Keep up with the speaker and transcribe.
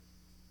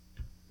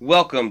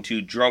Welcome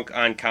to Drunk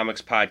on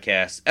Comics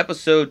Podcast,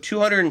 episode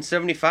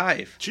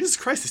 275. Jesus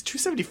Christ, it's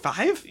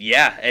 275?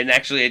 Yeah, and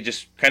actually I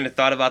just kind of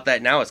thought about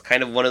that now. It's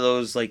kind of one of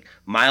those, like,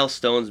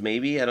 milestones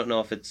maybe. I don't know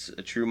if it's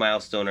a true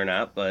milestone or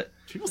not, but...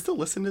 People still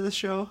listen to this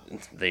show?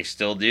 They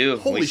still do.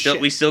 Holy shit.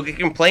 We still get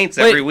complaints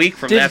every week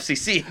from the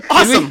FCC.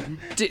 Awesome!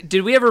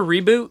 Did we ever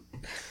reboot?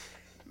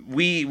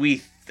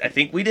 I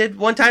think we did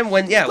one time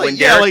when Derek like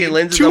and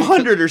Lindsay...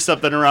 200 or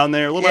something around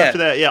there. A little Yeah. after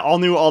that. Yeah, all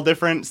new, all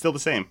different, still the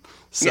same.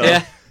 So.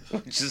 Yeah.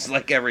 Just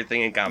like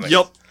everything in comics.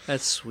 Yep.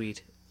 That's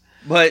sweet.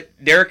 But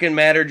Derek and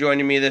Matt are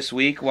joining me this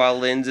week while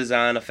Linz is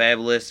on a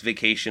fabulous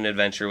vacation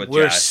adventure with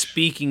We're Josh.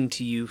 speaking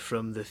to you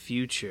from the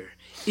future.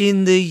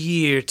 In the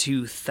year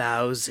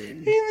 2000.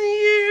 In the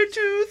year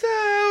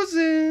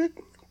 2000.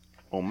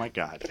 Oh my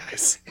god,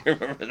 guys.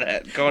 Remember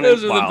that? Conan?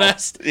 Those are Wow. the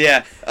best.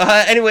 Yeah.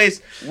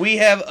 Anyways, we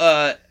have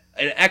an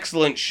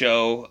excellent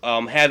show.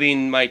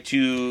 Having my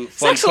two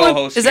fun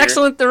co-hosts Is here.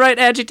 excellent the right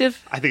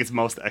adjective? I think it's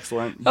most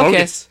excellent. Okay.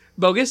 Bogus.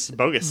 Bogus?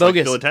 Bogus. Bogus.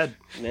 Like Bill and Ted.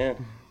 Yeah.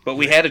 But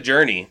we had a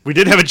journey, We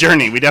did have a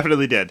journey. We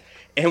definitely did.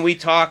 and we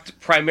talked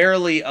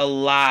primarily a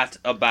lot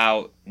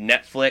about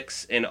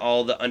Netflix and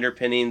all the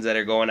underpinnings that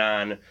are going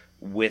on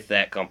with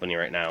that company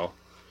right now.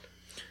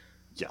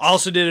 Yes.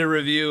 Also did a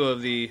review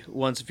of the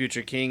Once a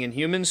Future King and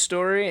Human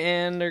story,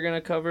 and they're going to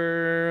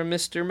cover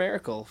Mr.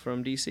 Miracle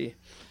from DC.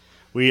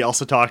 We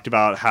also talked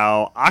about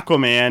how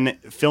Aquaman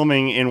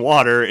filming in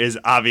water is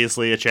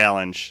obviously a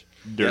challenge.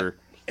 Yep.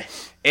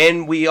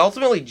 And we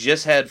ultimately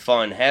just had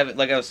fun.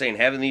 Like I was saying,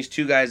 having these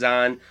two guys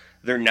on,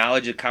 their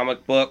knowledge of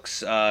comic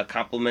books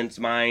complements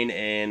mine,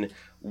 and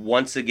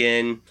once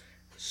again,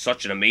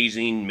 such an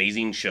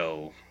amazing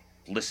show.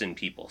 Listen,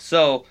 people.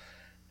 So,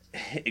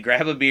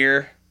 grab a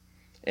beer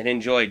and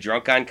enjoy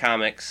Drunk on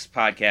Comics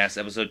Podcast,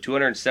 episode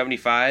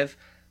 275,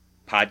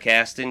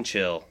 Podcast and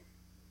Chill.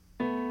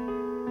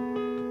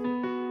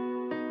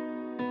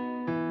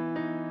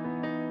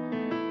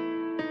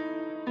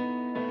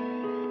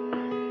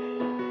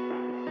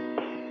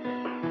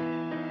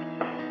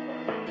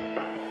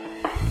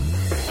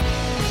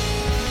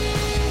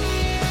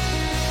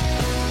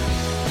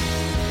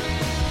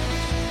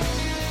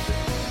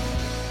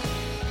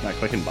 Not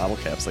clicking bottle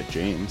caps like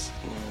James.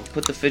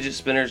 Put the fidget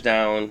spinners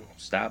down.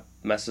 Stop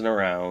messing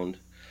around.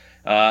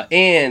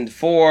 And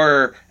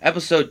for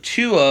episode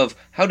 2 of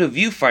How Do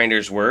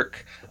Viewfinders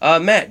Work,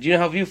 Matt, do you know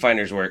how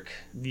viewfinders work?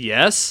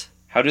 Yes?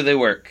 How do they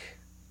work?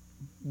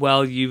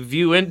 Well, you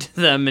view into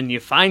them and you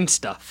find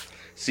stuff.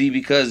 See,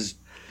 because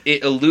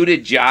it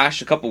eluded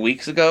Josh a couple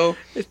weeks ago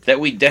that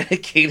we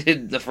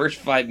dedicated the first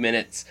 5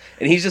 minutes,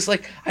 and he's just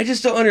like, I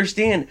just don't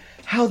understand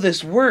how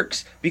this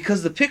works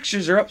because the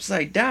pictures are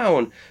upside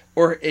down.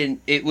 And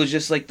it was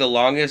just like the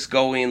longest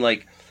going,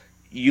 like,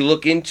 you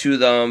look into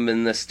them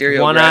and the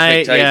stereographic One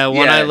eye, type.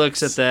 one eye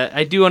looks at that.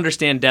 I do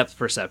understand depth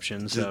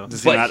perception, so.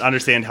 Does he not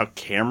understand how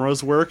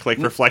cameras work? Like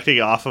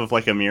reflecting off of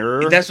like a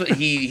mirror? That's what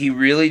he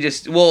really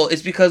just... Well,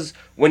 it's because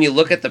when you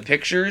look at the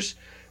pictures,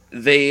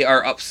 they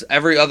are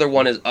every other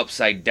one is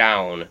upside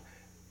down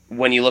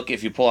when you look,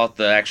 if you pull out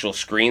the actual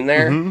screen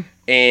there. Mm-hmm.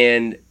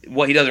 And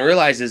what he doesn't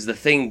realize is the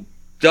thing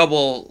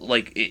double,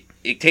 like,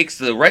 it takes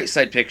the right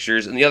side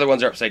pictures and the other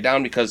ones are upside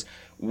down because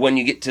when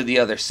you get to the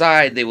other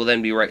side, they will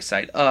then be right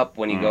side up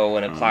when you go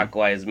in a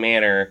clockwise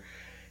manner.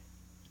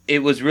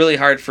 It was really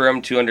hard for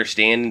him to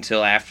understand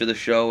until after the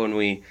show when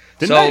we...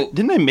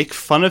 Didn't I make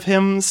fun of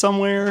him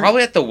somewhere?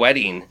 Probably at the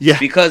wedding. Yeah.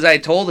 Because I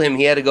told him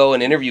he had to go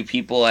and interview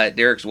people at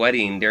Derek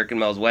and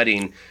Mel's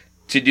wedding,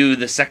 to do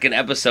the second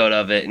episode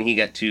of it, and he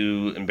got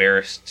too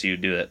embarrassed to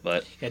do it.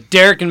 But Yeah,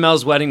 Derek and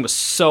Mel's wedding was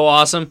so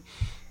awesome.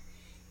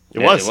 It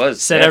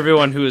was. Said Yeah.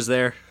 everyone who was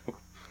there,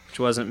 which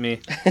wasn't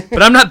me.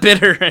 But I'm not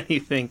bitter or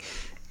anything.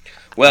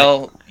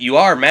 Well, you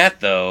are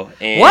Matt, though.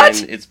 And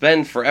What? It's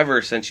been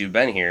forever since you've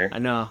been here. I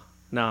know.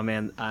 No,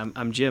 man,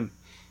 I'm Jim.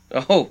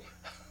 Oh.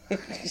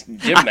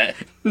 Jim Matt.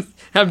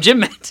 I'm Jim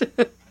Matt.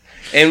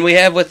 And we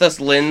have with us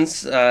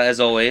Linz, as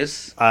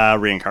always.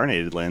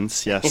 Reincarnated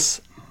Lens,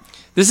 yes.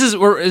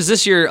 Is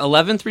this your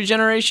 11th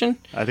regeneration?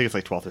 I think it's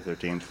like 12th or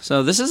 13th.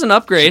 So this is an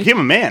upgrade. Became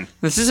a man.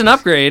 This is an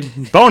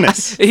upgrade.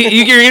 Bonus.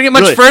 You're gonna get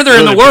much Really- further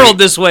in really the world great.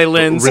 this way,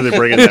 Linz. Really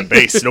bringing that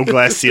base. No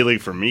glass ceiling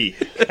for me.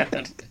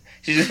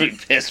 She's gonna be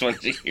pissed when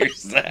she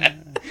hears that.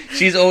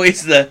 She's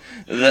always the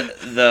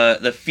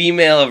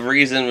female of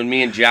reason when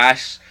me and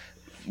Josh,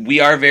 we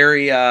are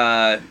very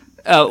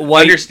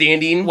White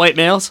understanding, white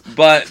males.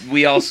 but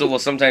we also will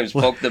sometimes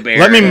poke the bear.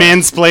 Let me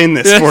mansplain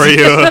this for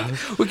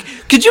you.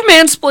 Could you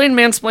mansplain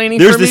mansplaining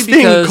There's for me? this thing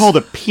Because called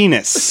a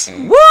penis.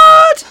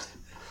 what?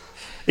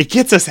 It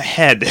gets us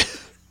ahead.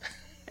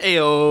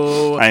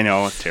 Ayo. I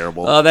know, it's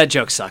terrible. Oh, that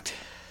joke sucked.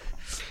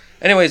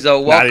 Anyways, though,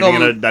 not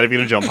welcome, even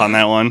gonna jump on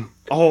that one.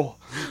 Oh,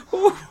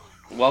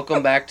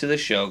 welcome back to the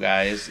show,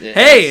 guys.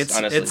 Hey,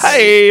 it's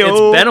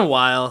Hey-o. been a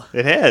while.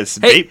 it has.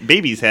 Hey.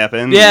 Babies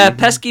happen. Yeah,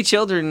 pesky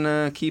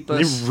children keep They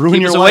us ruin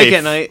keep your us awake life.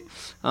 at night.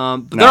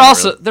 But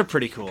Not they're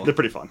pretty cool. They're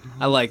pretty fun.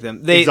 I like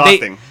them.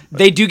 Exhausting.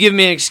 They do give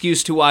me an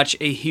excuse to watch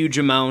a huge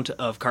amount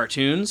of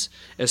cartoons,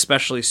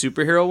 especially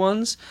superhero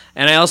ones.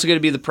 And I also get to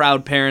be the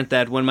proud parent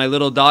that when my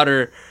little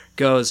daughter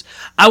goes,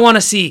 "I want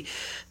to see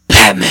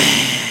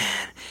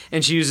Batman."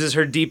 And she uses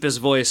her deepest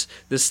voice,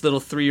 this little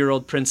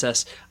 3-year-old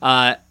princess.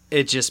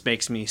 It just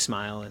makes me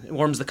smile and it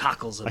warms the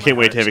cockles of my I can't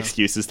wait heart, to have so.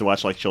 excuses to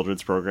watch like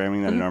children's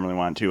programming that I normally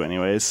want to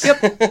anyways.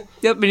 Yep, and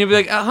you'll be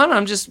like, hon,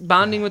 I'm just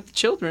bonding with the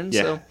children.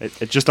 Yeah, So,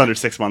 at just under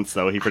 6 months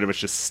though, he pretty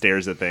much just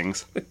stares at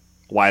things,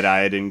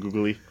 wide-eyed and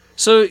googly.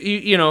 so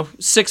you know,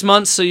 6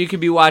 months, so you could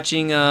be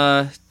watching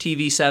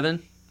TV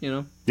 7, you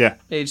know, Yeah,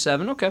 age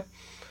 7, okay.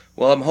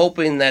 Well, I'm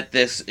hoping that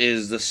this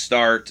is the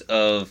start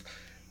of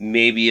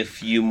maybe a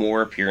few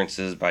more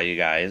appearances by you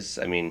guys.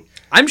 I mean,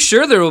 I'm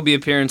sure there will be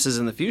appearances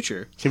in the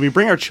future. can we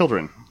bring our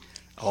children?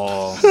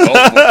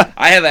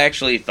 I have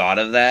actually thought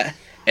of that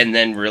and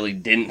then really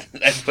didn't.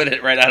 I put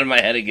it right out of my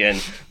head again.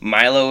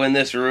 Milo in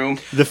this room.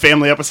 The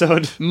family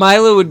episode.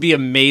 Milo would be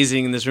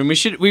amazing in this room.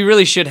 We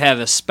really should have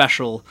a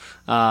special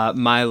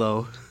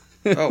Milo.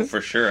 Oh,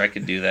 for sure, I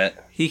could do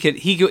that.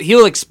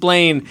 He'll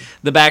explain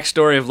the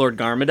backstory of Lord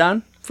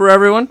Garmadon for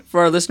everyone,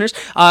 for our listeners,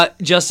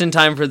 just in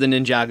time for the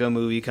Ninjago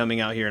movie coming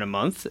out here in a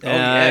month.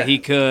 Yeah. He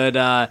could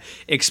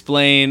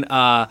explain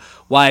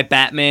why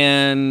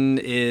Batman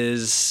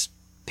is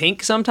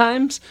pink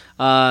sometimes.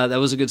 That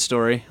was a good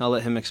story. I'll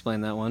let him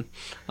explain that one.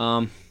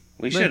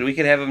 We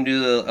could have him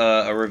do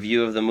a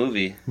review of the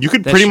movie. You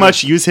could That's pretty true.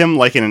 much use him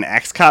like in an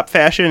X-Cop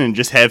fashion and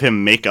just have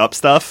him make up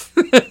stuff.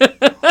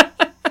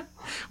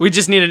 We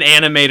just need an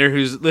animator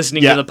who's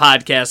listening Yeah. to the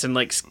podcast and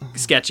like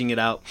sketching it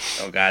out.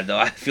 Oh God, though,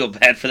 I feel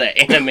bad for that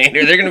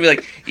animator. They're gonna be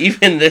like,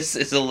 even this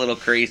is a little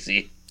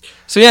crazy.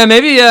 So yeah,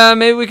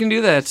 maybe we can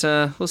do that.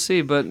 We'll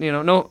see, but you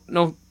know,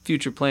 no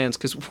future plans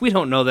because we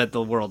don't know that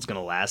the world's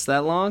gonna last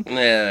that long.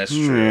 Yeah, that's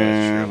true. That's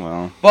Yeah, true.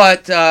 well,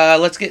 But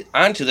let's get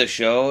onto the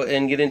show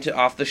and get into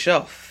off the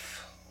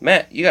shelf.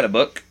 Matt, you got a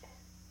book?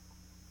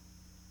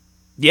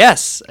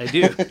 Yes, I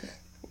do.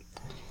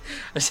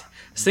 I was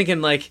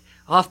thinking like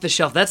off the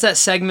shelf. That's that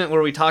segment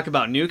where we talk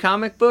about new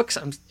comic books.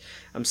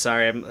 I'm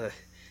sorry.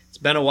 It's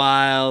been a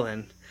while,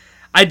 and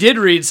I did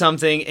read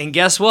something, and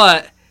guess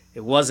what?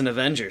 It wasn't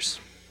Avengers.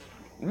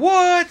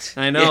 What?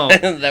 I know.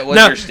 That was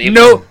your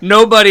staple.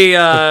 Nobody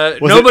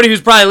it-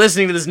 who's probably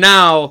listening to this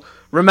now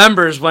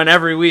remembers when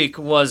every week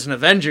was an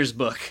Avengers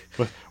book.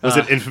 was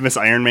it Infamous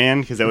Iron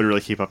Man? Because that would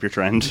really keep up your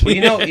trend.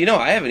 Well, you know,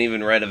 I haven't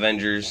even read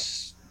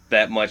Avengers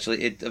that much.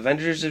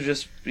 Avengers have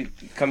just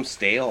become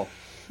stale.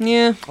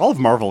 Yeah. All of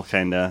Marvel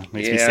kind of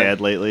makes me Yeah.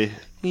 sad lately.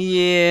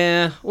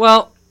 Yeah.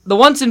 Well, the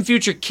Once and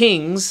Future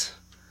Kings,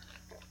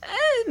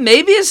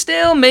 maybe it's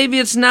stale, maybe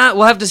it's not.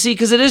 We'll have to see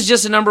because it is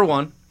just a number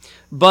 1.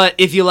 But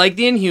if you like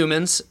the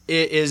Inhumans,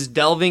 it is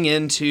delving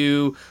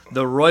into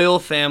the royal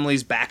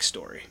family's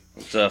backstory.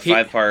 It's a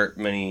 5-part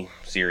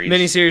mini-series.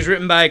 Miniseries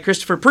written by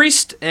Christopher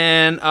Priest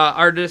and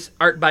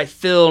art by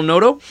Phil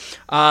Noto.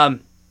 I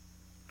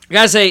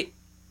gotta say,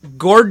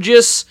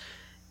 gorgeous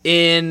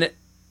in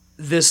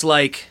this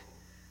like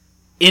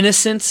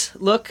innocent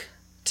look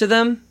to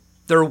them.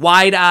 They're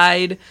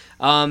wide-eyed.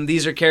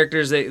 These are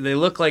characters, they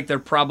look like they're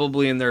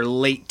probably in their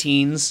late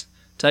teens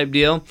type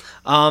deal.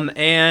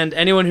 And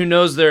anyone who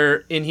knows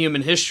their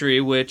Inhuman history,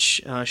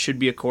 which should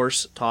be a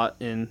course taught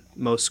in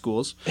most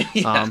schools,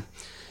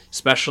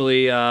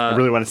 especially... I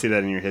really want to see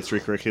that in your history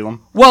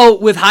curriculum. well,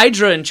 with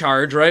Hydra in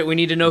charge, right, we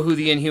need to know who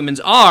the Inhumans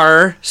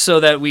are so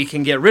that we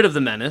can get rid of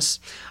the Menace.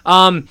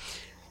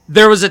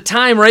 There was a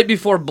time right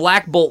before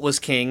Black Bolt was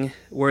king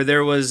where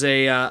there was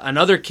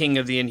another king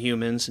of the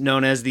Inhumans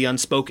known as the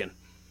Unspoken.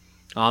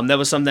 That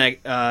was something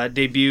that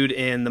debuted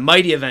in the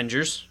Mighty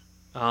Avengers.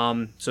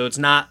 So it's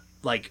not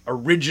like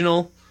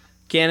original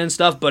canon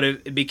stuff, but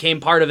it became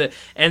part of it.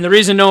 And the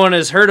reason no one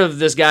has heard of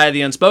this guy,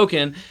 the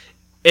Unspoken,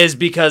 is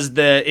because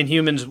the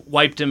Inhumans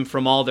wiped him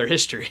from all their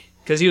history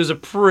because he was a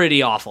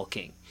pretty awful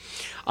king.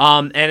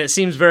 And it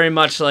seems very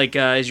much like,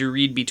 as you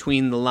read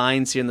between the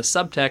lines here in the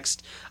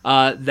subtext,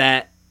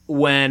 that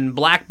when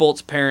Black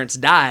Bolt's parents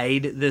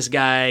died, this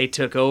guy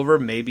took over.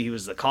 Maybe he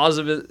was the cause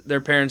of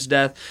their parents'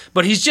 death.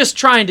 But he's just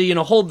trying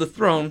to, hold the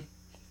throne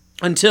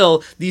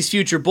until these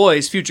future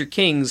boys, future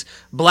kings,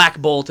 Black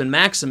Bolt and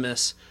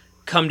Maximus,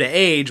 come to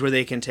age where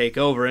they can take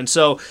over. And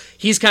so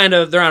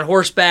they're on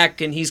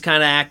horseback, and he's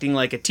kind of acting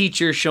like a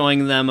teacher,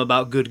 showing them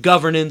about good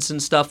governance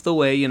and stuff, the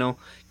way,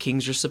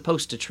 kings are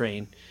supposed to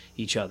train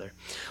each other.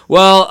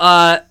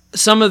 Well,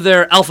 some of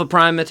their alpha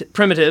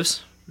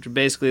primitives, which are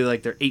basically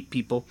like their 8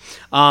 people,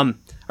 are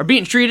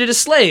being treated as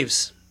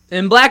slaves.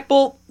 And Black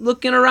Bolt,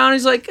 looking around,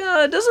 he's like,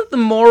 doesn't the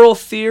moral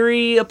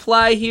theory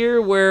apply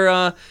here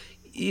where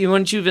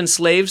once you've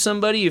enslaved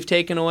somebody, you've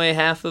taken away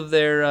half of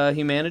their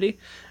humanity?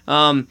 Did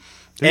And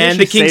they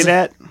the kings say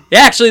that? Yeah,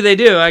 actually they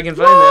do. I can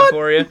find that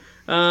for you.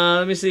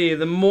 Let me see.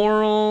 The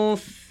moral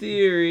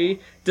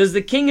theory. Does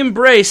the king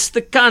embrace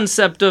the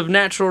concept of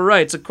natural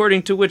rights,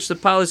 according to which the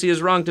policy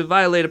is wrong to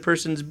violate a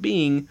person's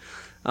being?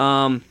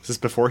 Is this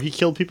before he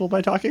killed people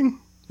by talking?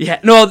 Yeah,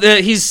 no,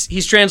 he's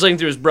translating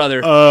through his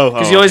brother. Oh,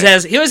 because he always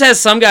has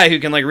some guy who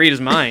can like read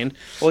his mind.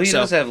 Well, he So-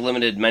 does have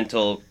limited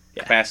mental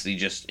capacity,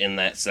 just in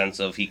that sense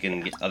of he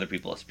can get other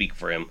people to speak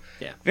for him.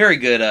 Yeah. Very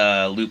good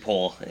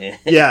loophole.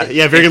 Yeah,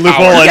 very good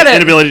loophole and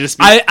inability to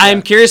speak.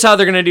 I'm curious how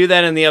they're going to do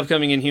that in the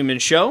upcoming Inhuman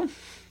show,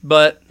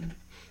 but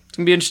it's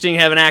going to be interesting to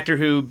have an actor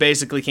who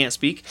basically can't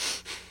speak.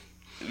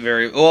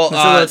 Very well.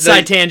 So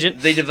side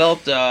tangent. They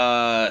developed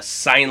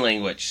sign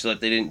language so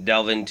that they didn't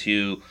delve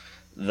into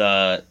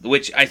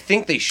which I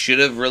think they should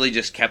have really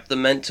just kept the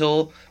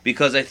mental,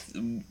 because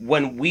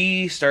when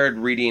we started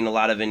reading a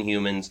lot of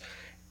Inhumans,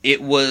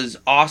 it was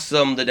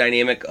awesome, the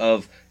dynamic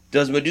of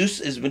is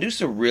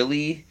Medusa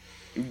really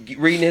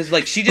reading his,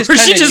 like, she just or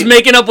she just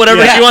making up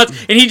whatever she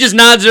wants, and he just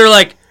nods her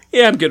like,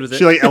 yeah, I'm good with it.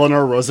 She like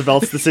Eleanor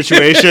Roosevelt's the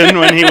situation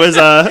when he was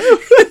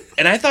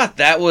And I thought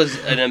that was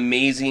an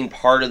amazing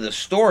part of the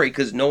story,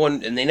 because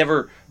they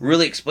never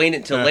really explained it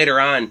until later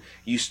on.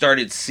 You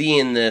started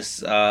seeing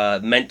this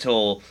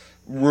mental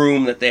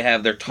room that they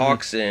have their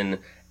talks in,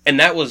 and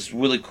that was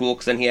really cool,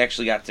 because then he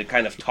actually got to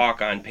kind of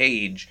talk on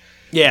page.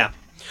 Yeah.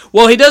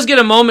 Well, he does get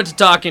a moment to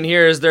talk in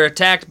here as they're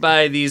attacked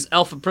by these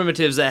alpha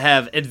primitives that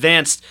have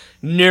advanced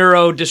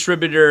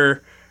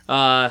neurodistributor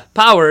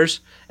powers,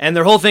 and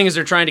their whole thing is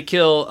they're trying to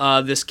kill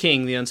this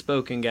king, the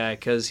Unspoken guy,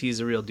 because he's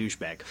a real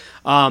douchebag.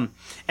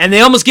 And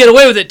they almost get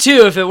away with it,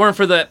 too, if it weren't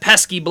for the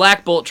pesky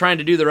Black Bolt trying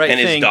to do the right thing.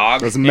 And his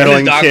dog. Those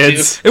meddling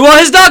kids. Too. Well,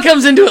 his dog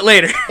comes into it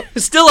later.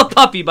 Still a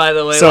puppy, by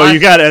the way. So you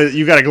got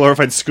a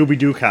glorified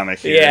Scooby-Doo comic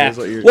here. Yeah.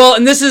 Well,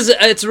 and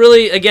it's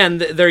really, again,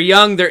 they're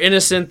young, they're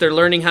innocent, they're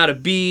learning how to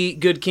be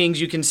good kings.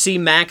 You can see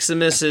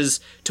Maximus is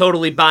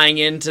totally buying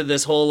into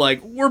this whole,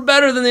 like, we're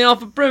better than the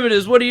Alpha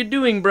Primitives, what are you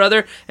doing,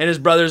 brother? And his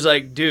brother's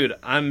like, dude,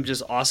 I'm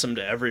just awesome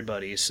to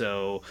everybody,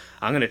 so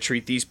I'm going to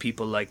treat these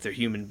people like they're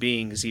human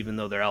beings, even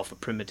though they're Alpha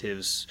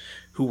Primitives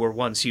who were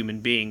once human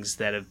beings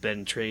that have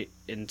been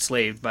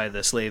enslaved by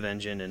the slave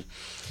engine. And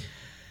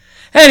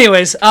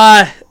anyways,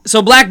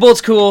 so Black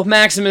Bolt's cool,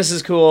 Maximus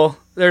is cool,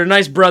 they're a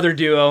nice brother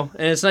duo,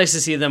 and it's nice to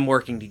see them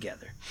working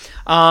together.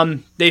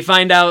 They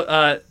find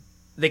out,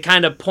 they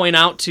kind of point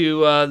out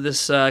to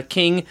this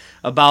king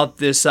about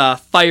this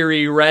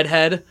fiery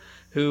redhead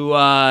who,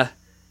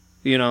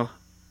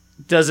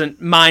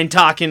 doesn't mind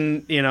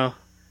talking,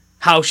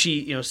 how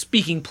she,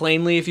 speaking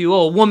plainly, if you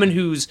will, a woman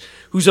who's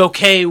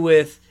okay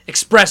with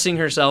expressing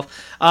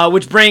herself,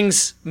 which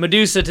brings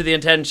Medusa to the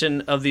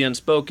attention of the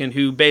Unspoken,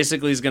 who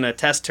basically is going to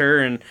test her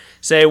and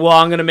say, well,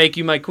 I'm going to make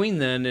you my queen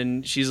then.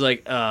 And she's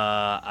like,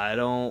 I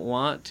don't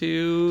want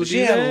to. Does she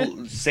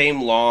have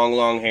same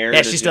long hair?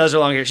 Yeah, she still has her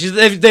long hair.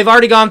 They've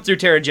already gone through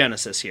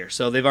Terrigenesis here,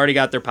 so they've already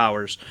got their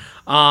powers.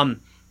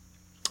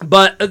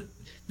 But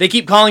they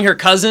keep calling her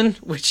cousin,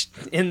 which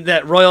in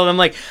that royal, I'm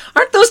like,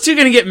 aren't those two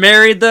going to get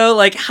married, though?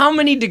 Like, how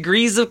many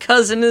degrees of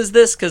cousin is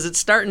this? Because it's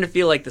starting to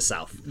feel like the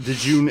South.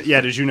 Did you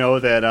know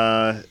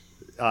that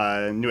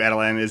New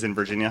Adelan is in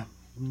Virginia?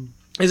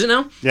 Is it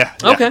now? Yeah.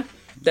 Okay,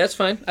 that's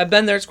fine. I've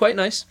been there. It's quite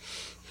nice.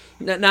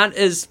 Not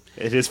as...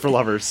 It is for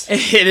lovers.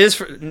 It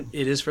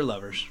is for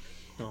lovers.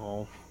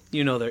 Oh,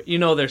 you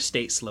know their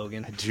state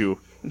slogan. I do.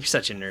 You're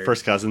such a nerd.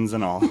 First cousins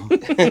and all.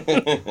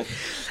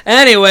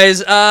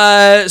 Anyways,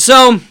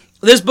 so...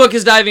 This book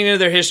is diving into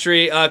their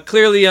history.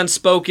 Clearly,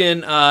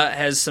 Unspoken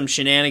has some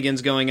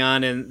shenanigans going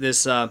on, and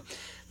there's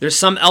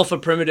some alpha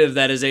primitive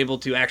that is able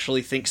to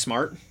actually think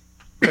smart,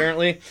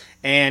 apparently,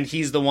 and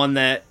he's the one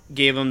that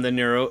gave them the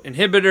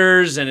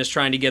neuroinhibitors and is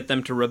trying to get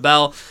them to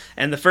rebel.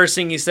 And the first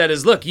thing he said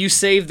is, look, you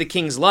saved the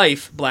king's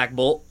life, Black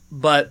Bolt,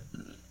 but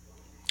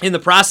in the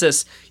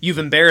process, you've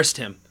embarrassed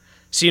him.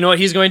 So you know what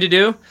he's going to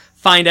do?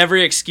 Find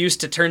every excuse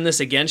to turn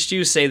this against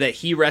you, say that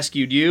he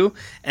rescued you,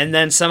 and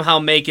then somehow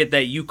make it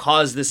that you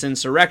caused this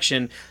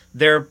insurrection,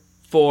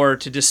 therefore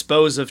to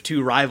dispose of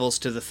two rivals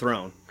to the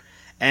throne.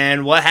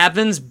 And what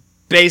happens?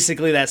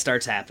 Basically, that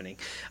starts happening.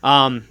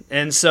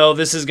 And so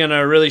this is going to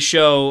really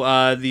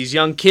show these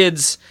young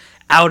kids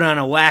out on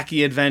a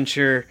wacky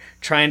adventure,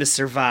 trying to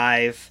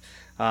survive,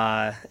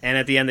 and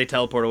at the end they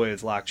teleport away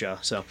with Lockjaw.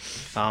 So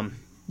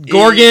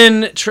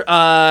Gorgon,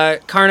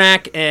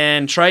 Karnak,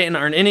 and Triton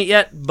aren't in it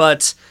yet,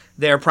 but...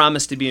 they are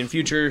promised to be in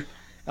future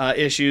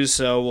issues,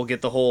 so we'll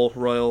get the whole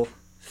royal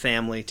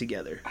family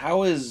together.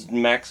 How is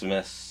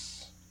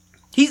Maximus?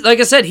 Like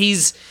I said,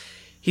 he's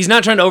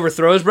not trying to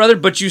overthrow his brother,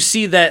 but you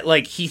see that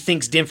like he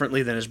thinks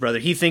differently than his brother.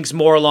 He thinks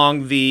more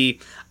along the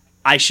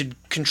I should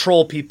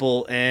control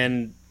people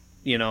and,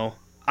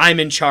 I'm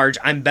in charge,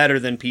 I'm better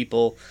than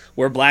people,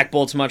 where Black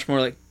Bolt's much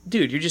more like,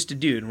 dude, you're just a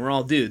dude, and we're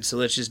all dudes, so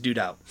let's just dude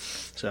out.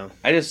 So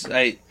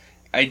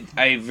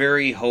I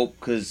very hope,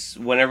 because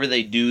whenever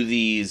they do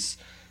these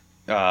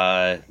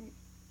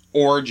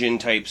origin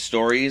type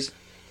stories,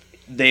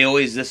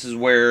 this is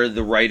where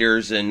the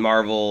writers in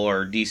Marvel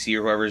or DC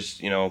or whoever's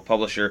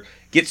publisher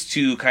gets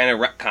to kind of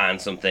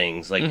retcon some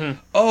things, like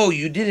oh,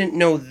 you didn't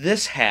know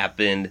this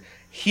happened,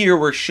 here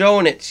we're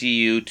showing it to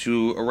you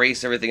to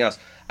erase everything else.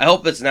 I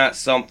hope it's not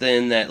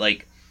something that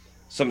like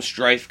some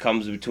strife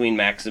comes between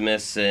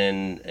Maximus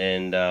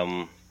and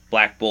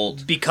Black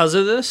Bolt because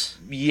of this.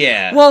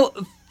 Yeah, well,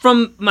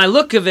 from my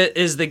look of it,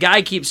 is the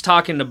guy keeps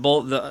talking to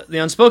both, the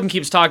Unspoken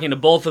keeps talking to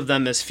both of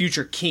them as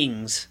future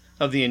kings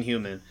of the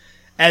Inhuman.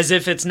 as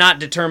if it's not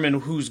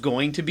determined who's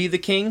going to be the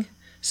king.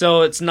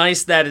 So it's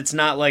nice that it's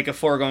not like a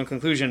foregone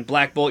conclusion.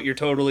 Black Bolt, you're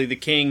totally the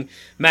king.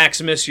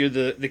 Maximus, you're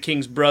the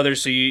king's brother,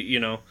 so you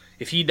know,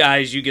 if he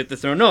dies, you get the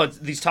throne. No,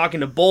 he's talking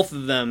to both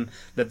of them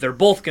that they're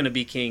both going to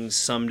be kings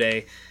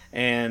someday.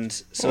 And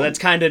so that's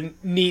kind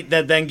of neat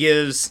that then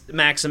gives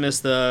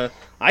Maximus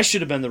I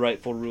should have been the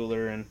rightful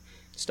ruler and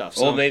stuff.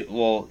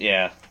 So.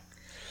 Yeah.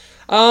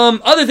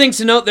 Other things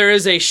to note, there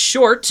is a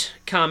short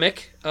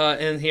comic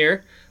in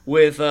here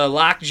with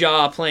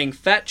Lockjaw playing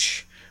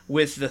fetch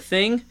with the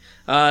Thing.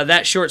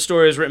 That short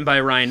story is written by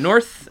Ryan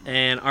North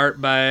and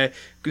art by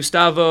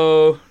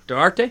Gustavo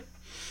Duarte.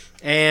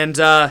 And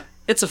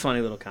it's a funny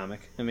little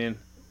comic. I mean,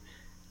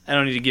 I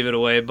don't need to give it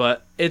away,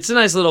 but it's a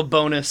nice little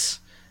bonus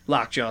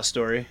Lockjaw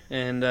story,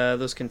 and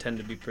those can tend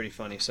to be pretty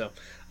funny. So,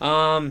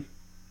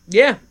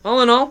 yeah,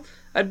 all in all,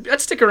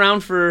 I'd stick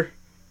around for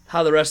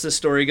how the rest of the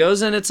story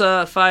goes, and it's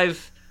a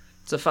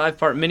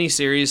 5-part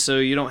miniseries, so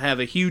you don't have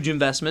a huge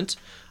investment.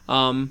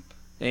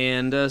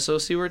 So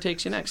see where it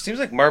takes you next. Seems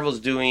like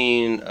Marvel's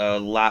doing a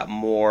lot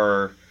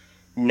more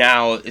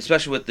now,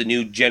 especially with the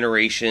new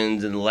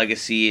generations and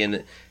legacy,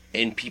 and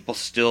people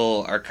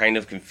still are kind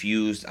of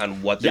confused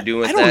on what they're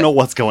doing with I don't know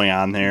what's going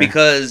on there.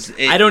 Because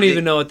I don't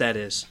even know what that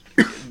is.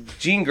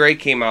 Jean Grey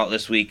came out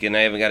this week, and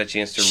I haven't got a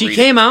chance to read it. She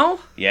came out?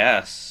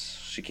 Yes,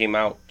 she came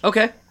out.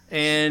 Okay.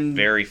 And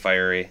very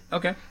fiery.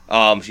 Okay.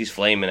 She's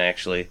flaming,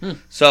 actually.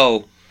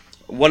 So,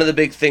 one of the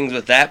big things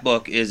with that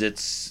book is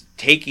it's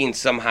taking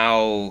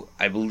somehow,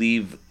 I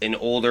believe, an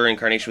older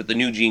incarnation with the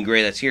new Jean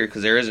Grey that's here,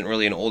 because there isn't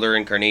really an older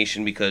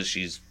incarnation because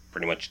she's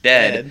pretty much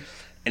dead.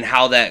 And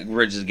how that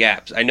bridges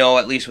gaps. I know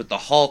at least with the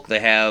Hulk, they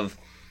have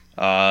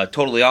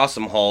Totally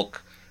Awesome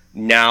Hulk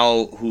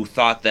now, who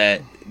thought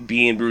that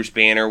being Bruce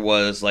Banner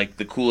was like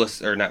the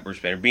coolest, or not Bruce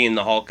Banner, being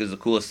the Hulk is the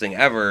coolest thing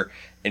ever,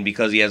 and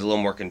because he has a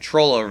little more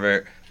control over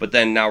it, but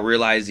then now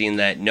realizing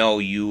that no,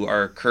 you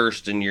are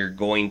cursed and you're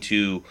going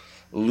to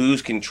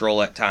lose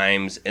control at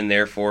times, and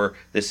therefore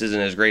this isn't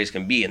as great as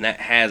can be. And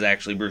that has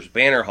actually Bruce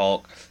Banner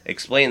Hulk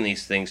explain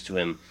these things to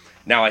him.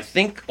 Now I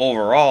think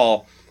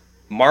overall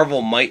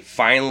Marvel might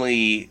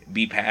finally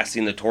be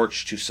passing the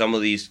torch to some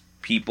of these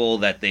people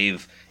that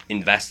they've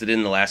invested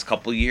in the last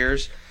couple of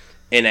years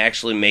and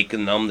actually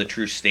making them the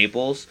true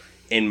staples,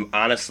 and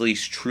honestly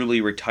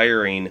truly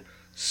retiring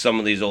some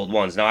of these old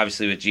ones. Now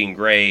obviously with Jean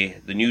Grey,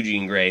 the new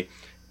Jean Grey,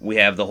 we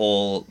have the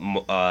whole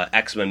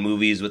X-Men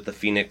movies with the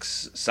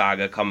Phoenix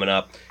Saga coming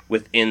up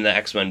within the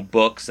X-Men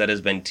books that has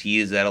been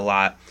teased at a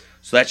lot.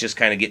 So that's just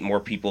kind of getting more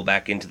people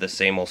back into the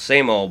same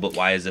old, but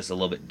why is this a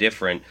little bit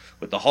different?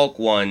 With the Hulk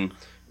one,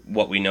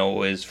 what we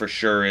know is for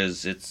sure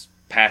is it's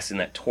passing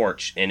that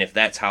torch. And if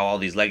that's how all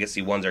these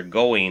legacy ones are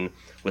going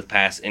with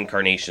past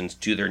incarnations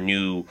to their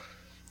new,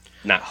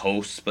 not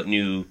hosts, but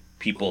new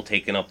people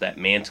taking up that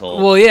mantle.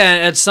 Well, yeah,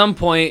 at some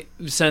point,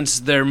 since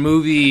their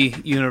movie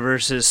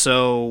universe is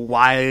so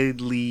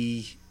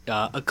widely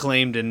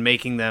acclaimed and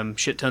making them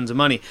shit tons of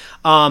money,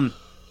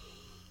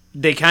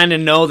 they kind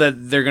of know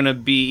that they're going to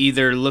be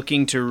either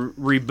looking to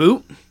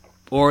reboot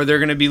or they're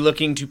going to be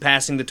looking to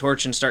passing the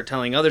torch and start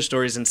telling other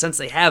stories. And since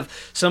they have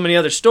so many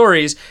other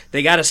stories,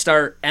 they got to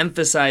start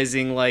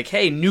emphasizing, like,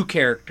 hey, new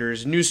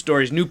characters, new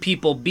stories, new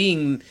people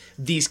being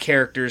these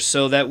characters,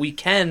 so that we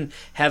can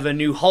have a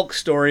new Hulk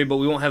story, but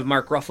we won't have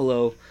Mark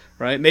Ruffalo,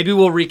 right? Maybe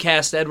we'll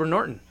recast Edward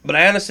Norton. But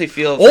I honestly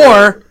feel...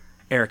 Or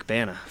Eric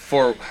Bana.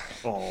 For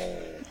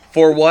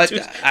what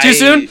too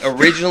soon?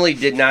 Originally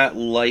did not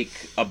like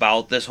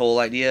about this whole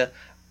idea,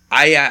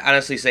 I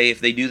honestly say if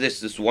they do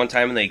this one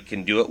time and they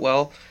can do it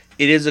well,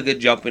 it is a good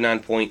jumping on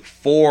point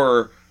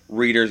for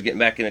readers getting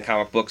back into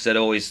comic books that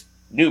always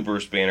knew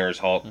Bruce Banner as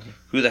Hulk. Mm-hmm.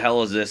 Who the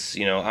hell is this,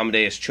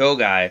 Amadeus Cho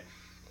guy?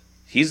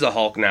 He's the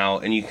Hulk now,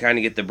 and you kind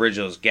of get to bridge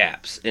those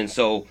gaps. And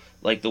so,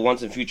 like, the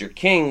Once and Future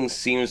Kings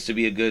seems to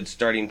be a good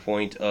starting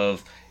point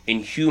of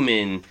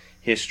Inhuman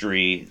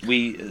history.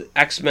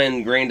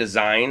 X-Men Grand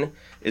Design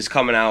is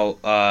coming out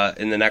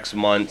in the next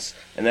months,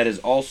 and that is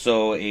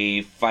also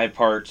a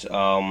 5-part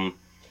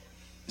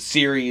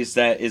series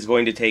that is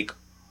going to take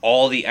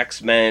all the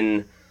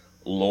X-Men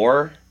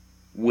lore,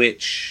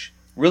 which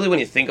really, when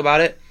you think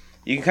about it,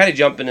 you can kind of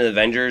jump into the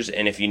Avengers,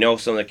 and if you know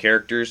some of the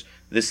characters,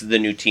 this is the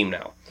new team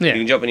now. Yeah. You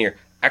can jump in here.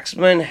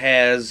 X-Men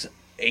has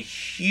a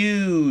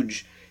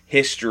huge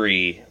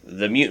history.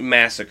 The Mutant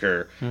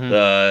Massacre,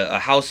 the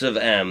House of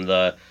M,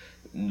 the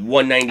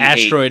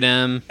 198.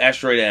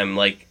 Asteroid M,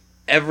 like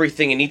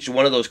everything in each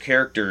one of those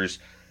characters,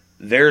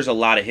 there's a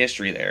lot of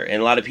history there.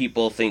 And a lot of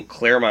people think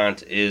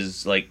Claremont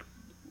is like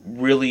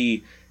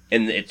really,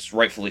 and it's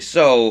rightfully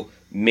so,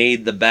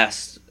 made the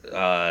best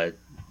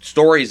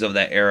stories of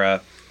that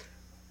era.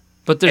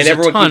 But there's and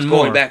everyone a ton keeps more.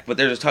 going back, but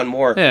there's a ton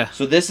more. Yeah.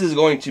 So this is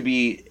going to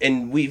be,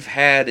 and we've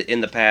had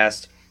in the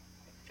past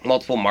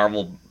multiple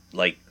Marvel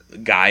like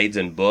guides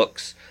and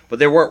books, but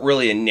there weren't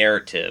really a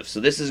narrative. So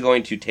this is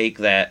going to take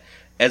that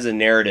as a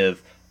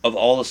narrative of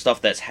all the stuff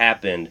that's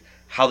happened,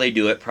 how they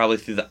do it, probably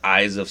through the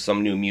eyes of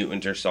some new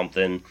mutant or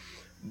something.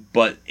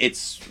 But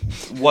it's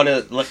one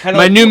of kind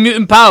of my new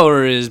mutant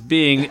power is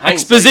being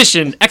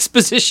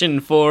exposition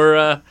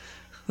for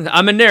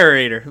I'm a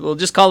narrator. We'll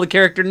just call the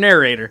character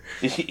narrator.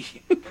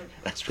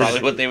 That's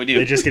probably what they would do.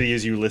 They're just going to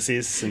use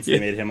Ulysses since they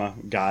made him a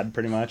god,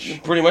 pretty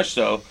much. Pretty much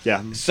so.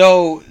 Yeah.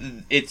 So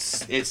it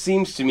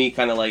seems to me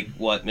kind of like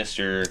what not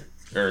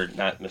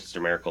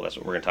Mr. Miracle. That's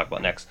what we're going to talk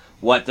about next.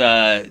 What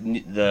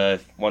the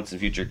Once and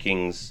Future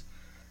Kings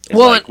is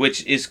like,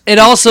 which is it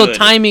also good.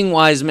 timing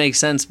wise makes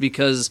sense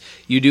because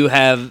you do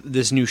have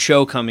this new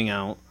show coming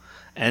out,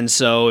 and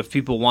so if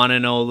people want to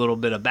know a little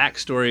bit of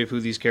backstory of who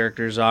these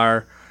characters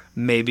are,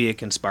 maybe it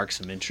can spark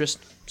some interest.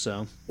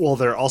 So, well,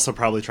 they're also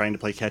probably trying to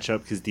play catch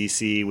up because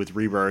DC with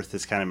Rebirth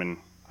has kind of been,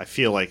 I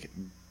feel like,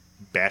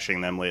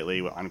 bashing them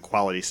lately on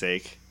quality's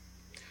sake.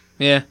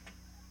 Yeah.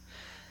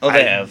 Oh,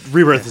 they have.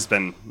 Rebirth has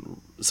been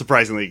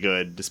surprisingly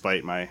good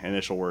despite my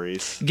initial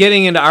worries.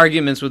 Getting into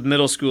arguments with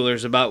middle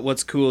schoolers about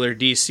what's cooler,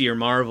 DC or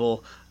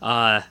Marvel,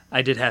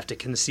 I did have to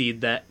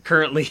concede that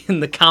currently in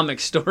the comic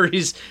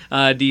stories,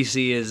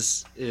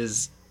 DC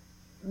is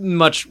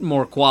much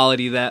more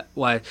quality that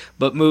way,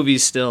 but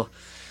movies still.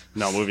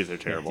 No, movies are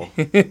terrible.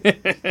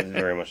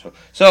 Very much so.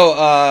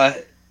 So,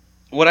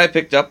 what I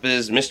picked up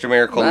is Mr.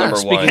 Miracle number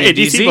speaking 1. of Hey,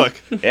 DC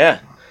book. Yeah.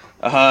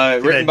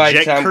 Written by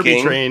Jack Tom Kirby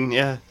King. Train,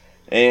 yeah.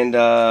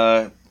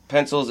 And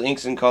pencils,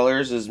 inks, and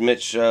colors is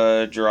Mitch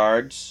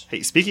Gerards.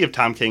 Hey, speaking of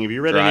Tom King, have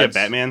you read any of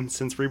Batman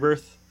since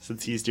Rebirth?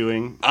 Since he's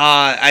doing...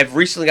 I've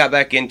recently got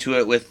back into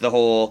it with the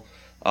whole...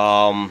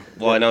 well,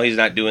 I know he's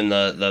not doing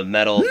the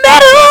metal...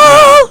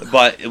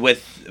 But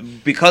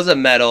because of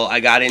metal, I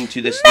got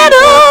into this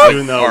new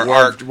doing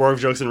the War of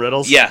Jokes and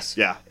Riddles? Yes.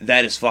 Yeah.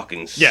 That is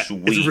fucking sweet. Yeah,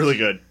 it's really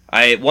good.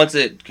 Once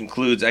it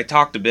concludes, I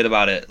talked a bit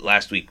about it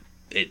last week.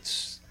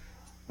 It's...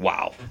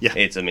 Wow. Yeah.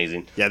 It's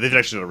amazing. Yeah, they've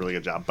actually done a really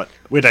good job, but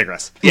we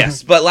digress.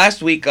 Yes, but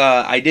last week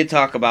I did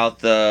talk about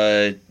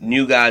the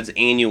New Gods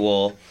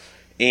Annual,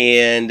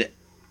 and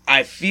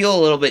I feel a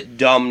little bit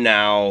dumb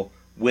now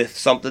with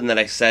something that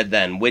I said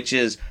then, which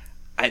is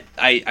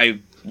I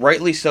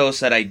rightly so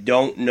said I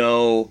don't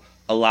know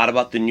a lot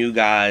about the New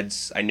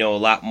Gods. I know a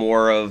lot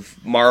more of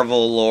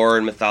Marvel lore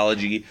and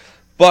mythology,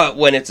 but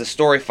when it's a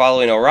story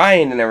following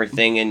Orion and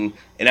everything, and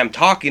I'm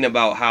talking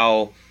about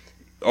how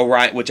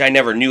Orion, which I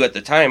never knew at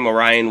the time,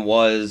 Orion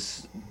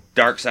was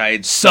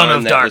Darkseid's son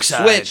of that was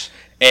Darkseid. Switch,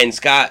 and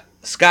Scott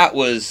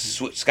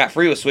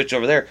Free was Switch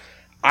over there.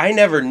 I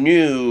never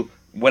knew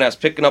when I was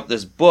picking up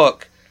this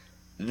book,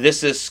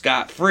 this is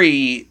Scott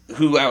Free,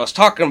 who I was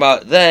talking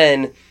about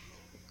then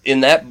in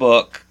that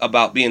book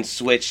about being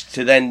switched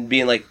to then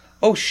being like,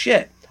 oh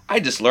shit, I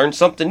just learned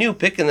something new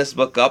picking this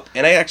book up,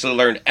 and I actually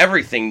learned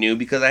everything new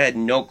because I had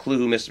no clue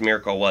who Mr.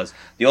 Miracle was.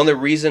 The only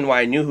reason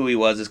why I knew who he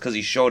was is because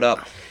he showed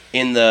up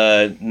in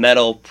the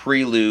metal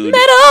prelude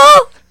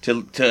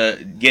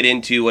to get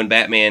into when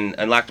Batman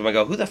unlocked him. I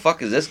go, who the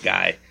fuck is this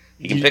guy?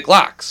 He can pick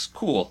locks.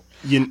 Cool.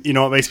 You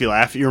know what makes me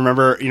laugh? You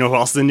remember, who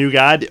else is a new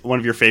god? One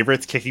of your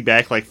favorites, kicking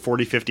back like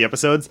 40, 50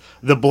 episodes?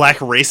 The Black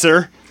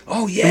Racer.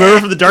 Oh, yeah. Remember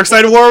from the Dark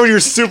Side of War when you were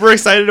super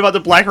excited about the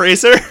Black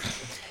Racer?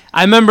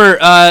 I remember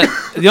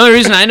the only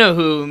reason I know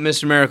who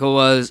Mr. Miracle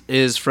was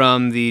is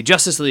from the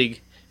Justice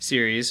League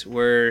series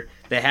where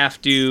they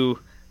ask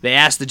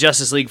the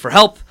Justice League for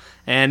help,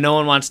 and no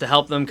one wants to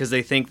help them because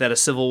they think that a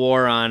civil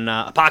war on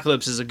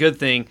Apocalypse is a good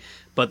thing,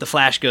 but the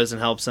Flash goes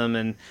and helps them,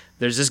 and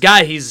there's this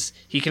guy,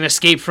 he can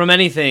escape from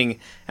anything,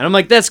 and I'm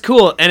like, that's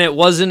cool, and it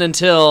wasn't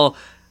until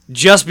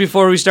just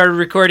before we started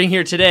recording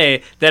here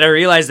today that I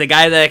realized the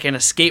guy that can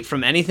escape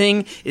from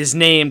anything is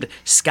named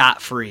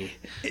Scott Free.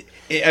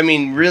 I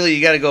mean, really,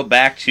 you got to go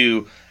back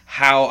to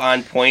how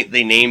on point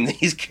they name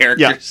these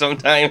characters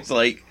sometimes,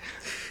 like...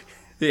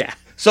 Yeah.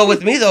 So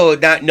with me, though,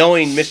 not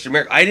knowing Mr.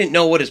 Miracle, I didn't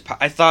know what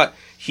I thought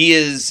he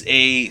is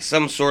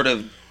some sort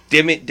of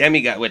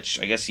demigod,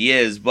 which I guess he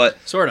is, but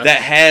sort of,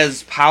 that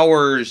has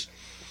powers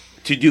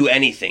to do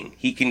anything.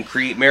 He can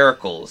create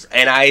miracles,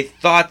 and I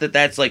thought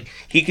that's like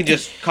he can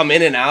just come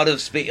in and out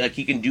of space, like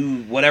he can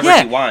do whatever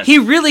he wants. He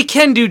really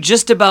can do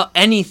just about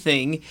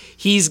anything.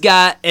 He's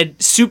got a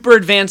super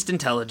advanced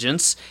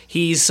intelligence.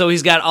 He's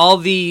got all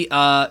the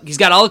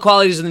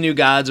qualities of the New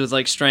Gods with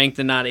like strength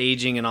and not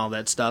aging and all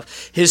that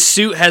stuff. His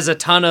suit has a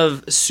ton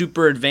of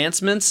super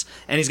advancements,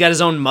 and he's got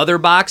his own mother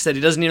box that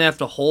he doesn't even have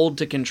to hold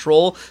to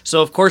control.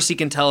 So of course he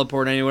can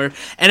teleport anywhere.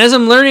 And as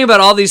I'm learning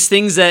about all these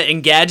things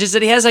and gadgets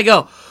that he has, I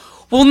go,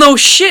 well, no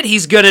shit,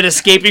 he's good at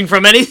escaping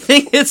from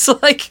anything. It's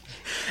like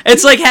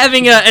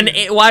having an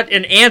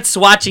ants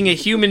watching a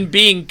human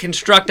being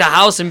construct a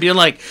house and being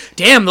like,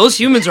 damn, those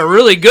humans are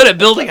really good at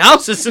building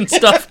houses and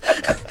stuff.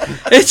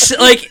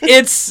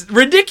 It's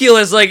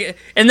ridiculous. Like,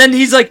 and then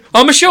he's like,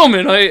 I'm a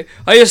showman. I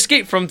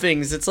escape from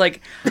things. It's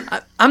like,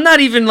 I'm not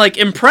even like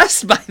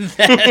impressed by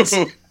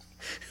that.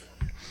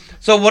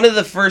 So one of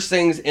the first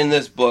things in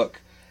this book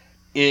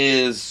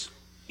is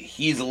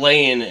he's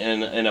laying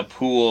in a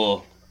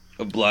pool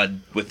of blood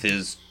with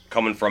his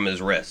coming from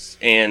his wrists,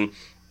 and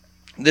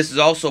this is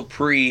also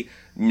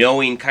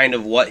pre-knowing kind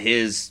of what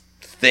his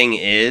thing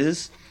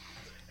is,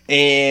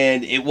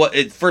 and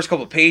it first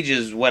couple of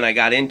pages when I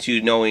got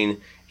into knowing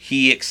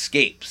he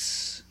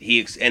escapes,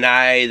 and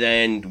I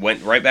then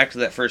went right back to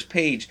that first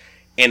page,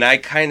 and I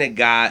kind of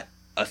got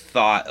a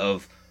thought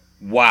of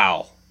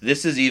wow,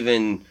 this is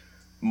even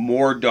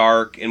more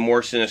dark and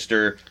more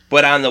sinister.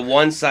 But on the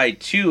one side,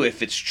 too,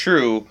 if it's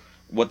true,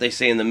 what they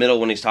say in the middle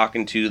when he's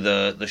talking to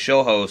the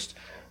show host,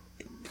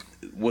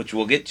 which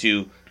we'll get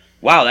to,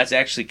 wow, that's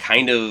actually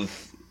kind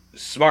of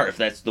smart if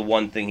that's the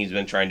one thing he's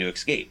been trying to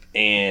escape.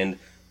 And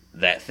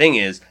that thing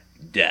is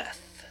death.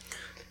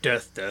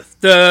 Death, death,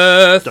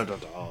 death. Da, da,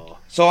 da.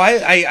 So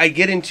I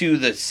get into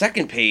the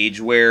second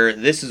page where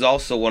this is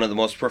also one of the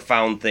most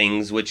profound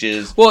things, which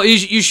is... Well,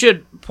 you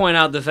should point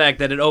out the fact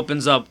that it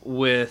opens up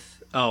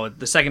with... Oh,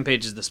 the second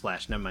page is the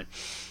splash. Never mind.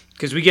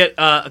 Because we get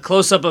a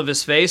close-up of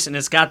his face, and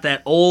it's got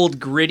that old,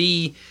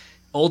 gritty,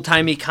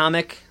 old-timey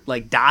comic,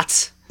 like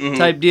dots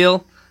type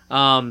deal.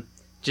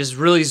 Just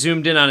really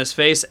zoomed in on his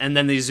face, and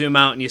then they zoom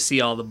out, and you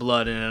see all the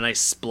blood in a nice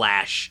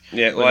splash.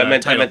 Yeah, well, I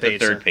meant the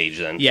third page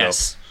then.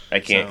 Yes. So I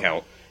can't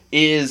count.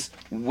 Is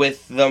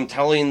with them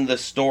telling the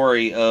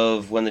story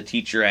of when the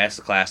teacher asked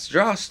the class to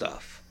draw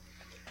stuff.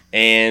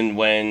 And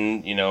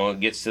when, it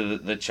gets to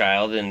the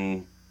child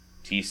and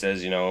he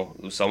says,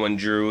 someone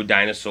drew a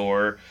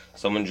dinosaur,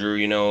 someone drew,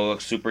 a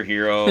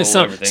superhero,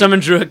 everything.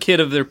 Someone drew a kid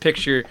of their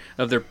picture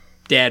of their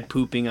dad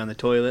pooping on the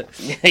toilet.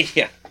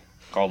 Yeah.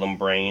 Called him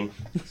Brain.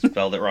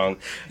 Spelled it wrong.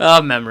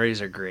 Oh, memories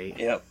are great.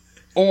 Yep.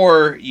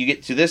 Or you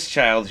get to this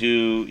child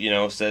who,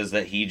 says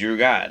that he drew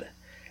God.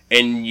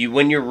 And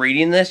when you're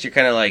reading this, you're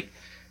kind of like,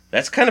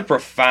 that's kind of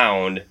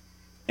profound.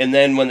 And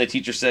then when the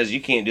teacher says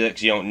you can't do that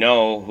because you don't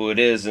know who it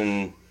is,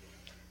 and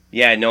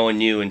yeah, no one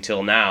knew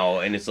until now,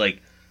 and it's like,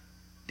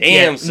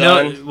 damn,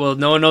 son.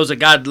 No one knows what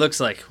God looks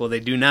like. Well, they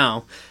do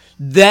now.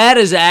 That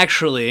is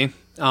actually,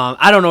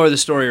 I don't know where the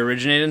story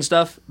originated and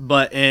stuff,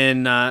 but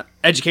in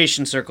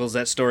education circles,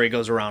 that story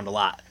goes around a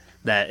lot.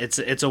 That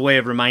it's a way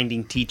of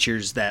reminding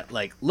teachers that,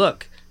 like,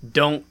 look,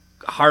 don't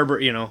harbor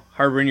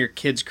in your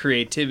kids'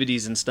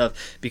 creativities and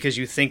stuff because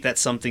you think that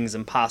something's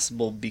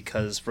impossible,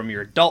 because from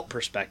your adult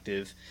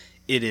perspective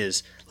it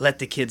is. Let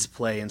the kids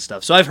play and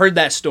stuff. So I've heard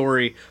that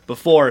story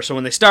before, so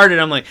when they started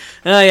I'm like,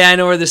 oh yeah, I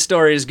know where this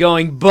story is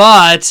going,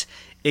 but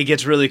it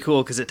gets really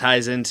cool because it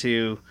ties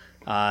into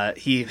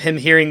him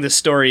hearing the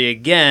story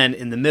again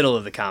in the middle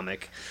of the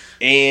comic,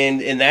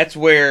 and that's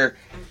where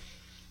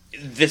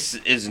this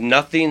is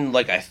nothing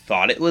like I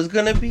thought it was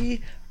gonna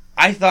be.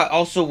 I thought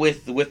also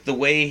with the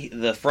way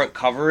the front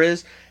cover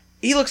is,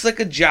 he looks like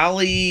a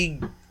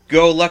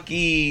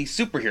jolly-go-lucky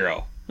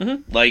superhero.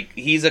 Mm-hmm. Like,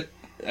 he's a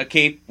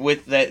cape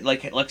with that,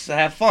 like, likes to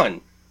have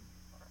fun.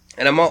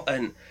 And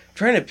I'm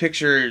trying to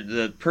picture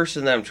the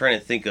person that I'm trying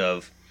to think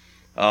of.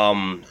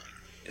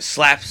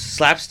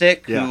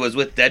 Slapstick, who was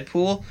with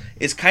Deadpool,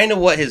 is kind of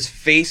what his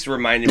face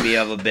reminded me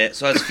of a bit.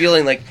 So I was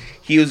feeling like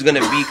he was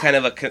going to be kind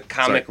of a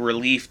comic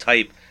relief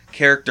type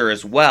character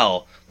as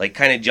well, like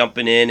kind of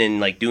jumping in and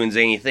like doing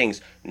zany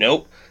things.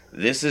 Nope,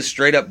 this is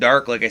straight up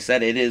dark. Like I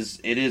said, it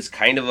is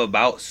kind of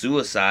about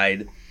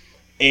suicide,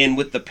 and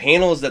with the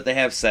panels that they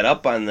have set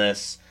up on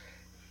this,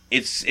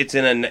 it's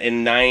in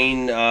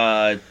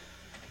a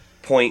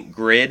 9-point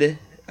grid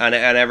on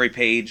every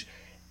page,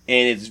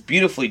 and it's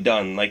beautifully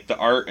done. Like the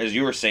art, as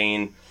you were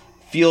saying,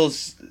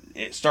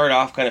 it started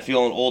off kind of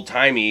feeling old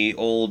timey,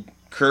 old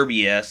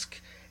Kirby-esque,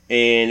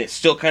 and it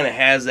still kind of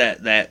has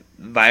that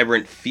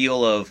vibrant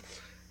feel of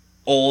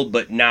old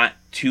but not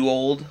too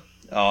old.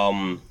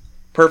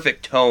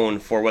 Perfect tone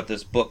for what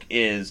this book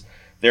is.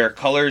 There are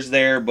colors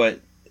there,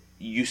 but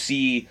you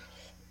see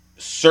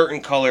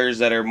certain colors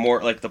that are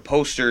more like the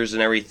posters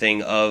and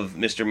everything of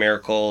Mr.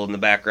 Miracle in the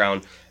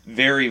background,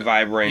 very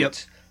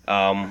vibrant.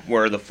 Yep.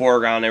 Where the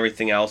foreground and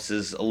everything else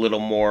is a little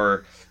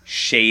more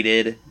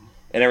shaded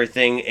and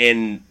everything.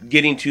 And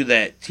getting to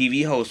that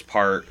TV host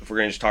part, if we're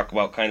going to just talk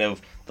about kind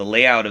of the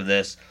layout of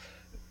this,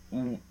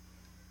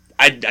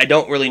 I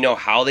don't really know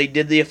how they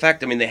did the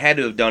effect. I mean, they had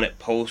to have done it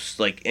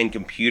post, like, in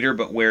computer,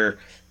 but where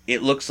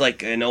it looks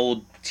like an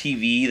old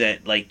TV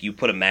that, like, you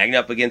put a magnet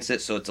up against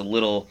it, so it's a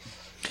little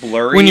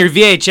blurry. When your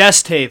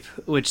VHS tape,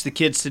 which the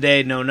kids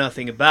today know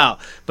nothing about,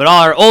 but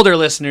all our older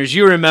listeners,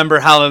 you remember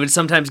how it would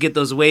sometimes get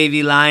those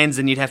wavy lines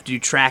and you'd have to do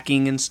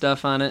tracking and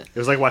stuff on it? It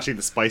was like watching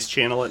the Spice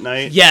Channel at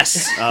night.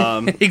 Yes,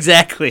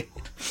 exactly.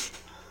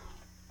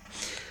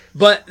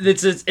 But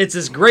it's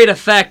this great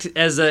effect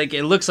as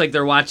it looks like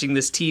they're watching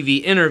this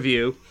TV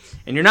interview,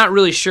 and you're not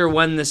really sure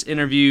when this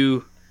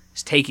interview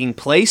is taking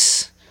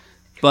place,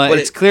 but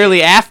it's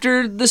clearly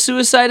after the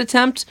suicide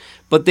attempt,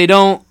 but they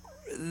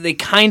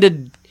kind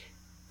of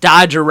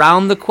dodge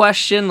around the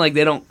question, like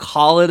they don't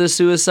call it a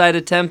suicide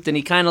attempt, and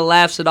he kind of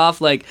laughs it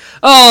off like,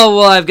 oh,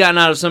 well, I've gotten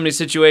out of so many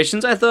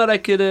situations, I thought I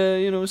could,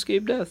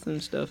 escape death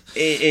and stuff.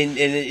 And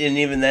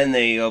even then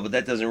they go, but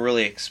that doesn't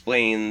really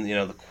explain,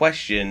 the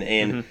question,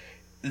 and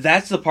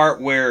that's the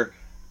part where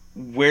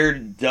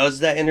does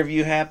that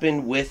interview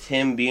happen with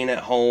him being at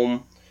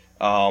home,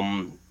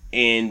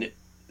 and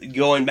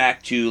going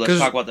back to, let's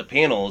talk about the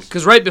panels.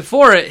 Because right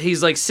before it,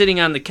 he's like sitting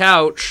on the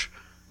couch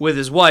with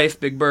his wife,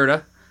 Big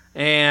Berta,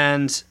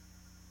 and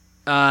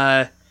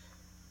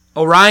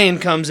Orion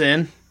comes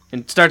in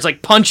and starts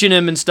like punching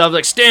him and stuff,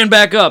 like stand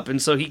back up,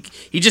 and so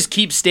he just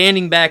keeps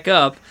standing back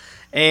up,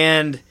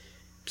 and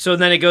so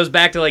then it goes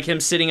back to like him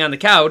sitting on the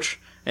couch,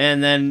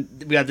 and then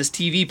we got this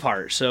TV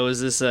part. So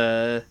is this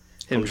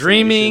him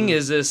dreaming?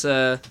 Is this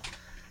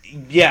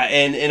Yeah,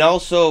 and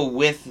also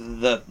with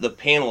the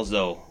panels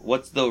though,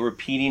 what's the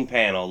repeating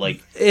panel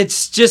like?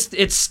 It's just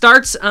it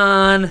starts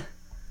on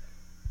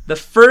the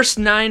first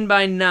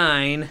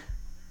 9x9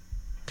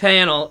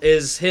 panel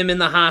is him in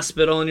the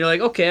hospital, and you're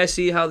like, okay, I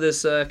see how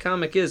this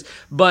comic is.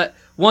 But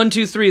 1,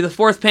 2, 3, the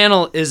fourth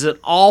panel is an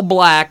all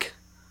black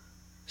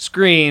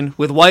screen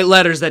with white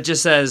letters that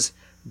just says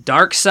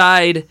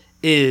Darkseid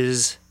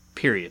is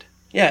period.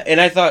 Yeah,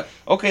 and I thought,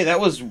 okay, that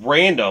was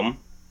random.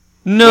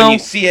 No. When you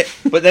see it,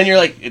 but then you're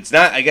like, it's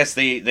not. I guess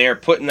they are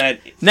putting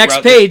that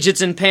next page. It's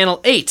in panel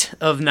 8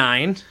 of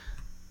 9,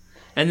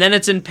 and then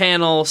it's in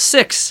panel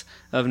 6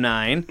 of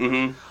 9.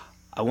 Mm-hmm.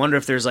 I wonder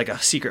if there's like a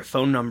secret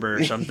phone number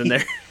or something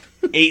there.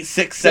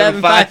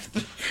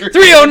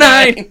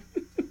 8675309.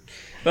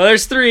 Well,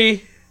 there's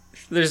 3.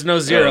 There's no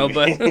 0,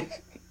 but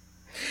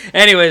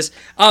anyways,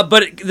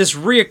 but this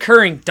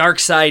reoccurring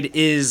Darkseid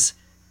is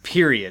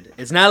period.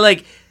 It's not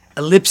like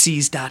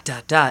ellipses ...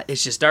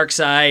 It's just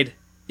Darkseid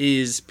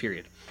is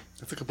period.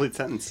 That's a complete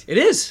sentence. It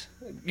is.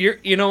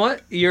 You know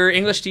what? Your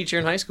English teacher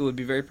in high school would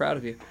be very proud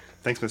of you.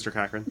 Thanks, Mr.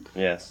 Cochran.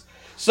 Yes.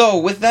 So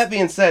with that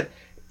being said,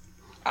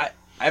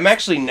 I'm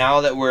actually,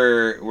 now that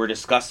we're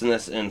discussing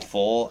this in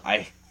full,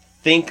 I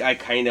think I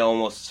kind of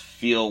almost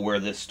feel where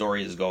this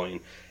story is going,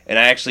 and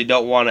I actually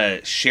don't want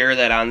to share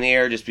that on the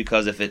air just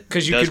because if it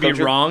because you does could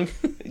be wrong.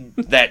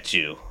 That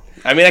too.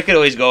 I mean, I could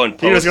always go and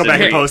post. You just go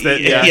back and post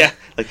it. Yeah.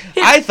 Like,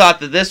 I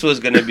thought that this was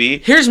going to be.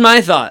 Here's my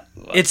thought.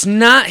 It's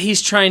not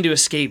he's trying to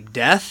escape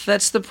death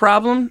that's the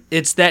problem.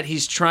 It's that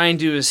he's trying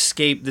to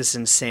escape this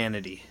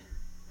insanity.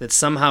 That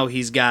somehow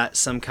he's got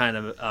some kind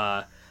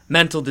of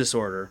mental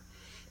disorder.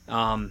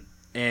 And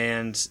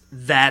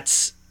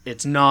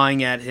it's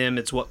gnawing at him.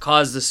 It's what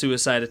caused the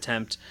suicide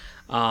attempt.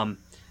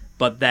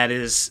 But that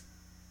is,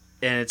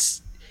 and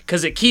it's,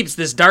 because it keeps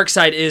this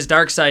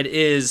Darkseid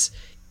is,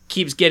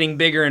 keeps getting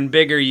bigger and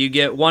bigger. You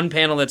get one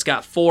panel that's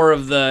got 4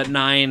 of the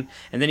 9,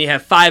 and then you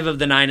have 5 of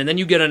the 9, and then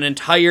you get an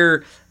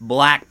entire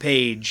black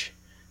page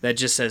that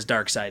just says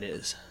Darkseid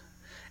is.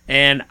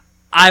 And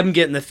I'm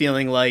getting the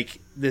feeling like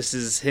this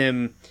is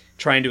him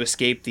trying to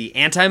escape the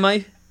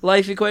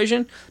anti-life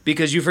equation,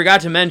 because you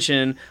forgot to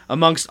mention,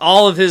 amongst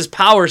all of his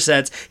power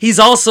sets, he's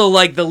also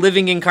like the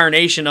living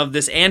incarnation of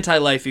this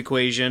anti-life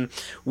equation,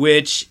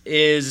 which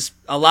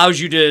allows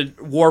you to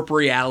warp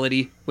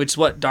reality, which is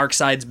what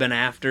Darkseid's been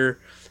after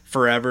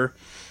forever.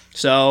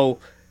 So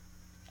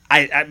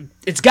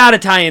it's got to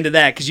tie into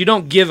that, because you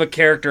don't give a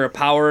character a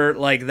power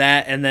like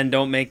that and then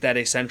don't make that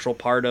a central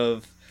part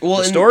of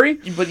the story.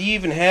 But you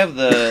even have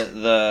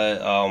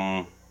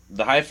the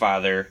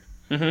Highfather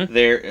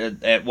there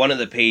at one of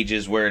the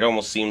pages where it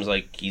almost seems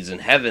like he's in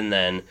heaven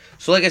then.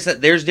 So like I said,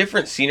 there's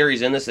different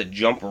sceneries in this that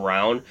jump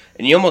around,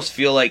 and you almost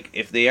feel like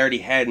if they already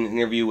had an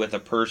interview with a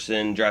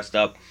person dressed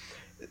up,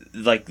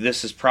 like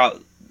this is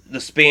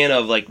the span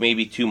of like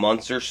maybe 2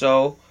 months or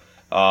so.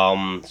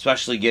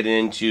 Especially getting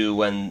into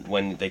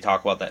when they talk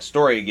about that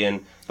story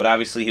again. But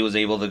obviously he was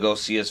able to go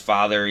see his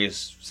father.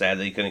 He's sad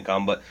that he couldn't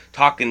come. But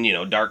talking,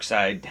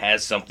 Darkseid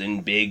has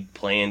something big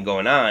planned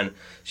going on.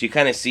 So you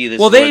kind of see this.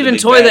 Well, they even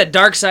toy that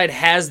Darkseid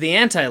has the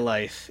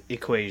anti-life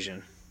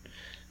equation.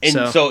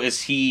 And so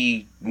is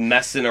he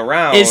messing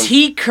around? Is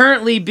he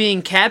currently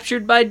being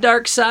captured by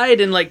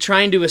Darkseid and like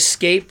trying to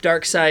escape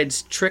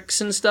Darkseid's tricks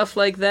and stuff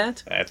like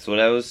that? That's what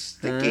I was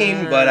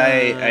thinking, but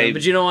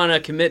But you don't want to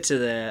commit to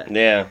that.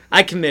 Yeah.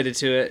 I committed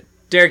to it.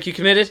 Derek, you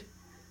committed?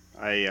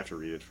 I have to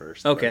read it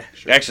first. Okay.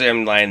 Sure. Actually,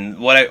 I'm lying.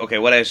 What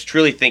I was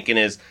truly thinking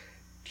is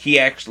he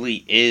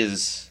actually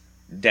is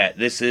dead.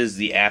 This is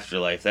the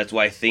afterlife. That's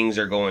why things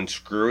are going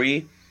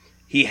screwy.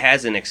 He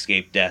hasn't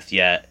escaped death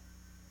yet.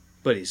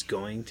 But he's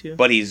going to.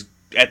 But he's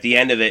at the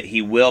end of it.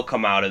 He will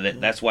come out of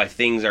it. That's why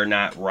things are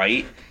not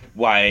right.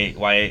 Why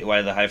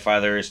the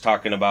Highfather is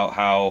talking about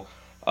how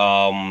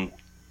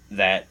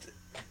that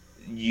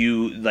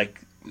you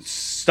like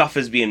stuff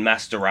is being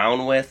messed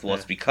around with. Well,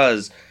 it's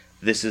because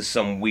this is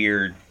some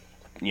weird,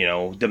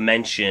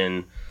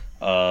 dimension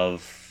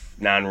of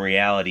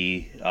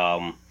non-reality.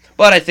 But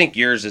I think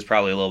yours is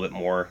probably a little bit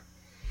more.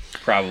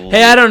 Probably.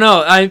 Hey, I don't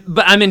know.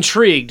 But I'm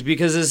intrigued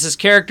because it's this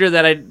character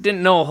that I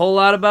didn't know a whole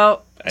lot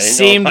about.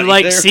 Seemed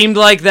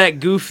like that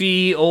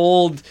goofy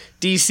old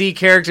DC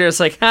character.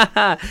 It's like,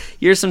 haha,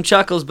 you're some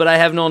chuckles, but I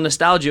have no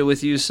nostalgia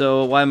with you,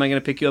 so why am I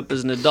going to pick you up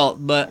as an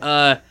adult? But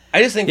I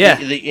just think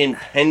the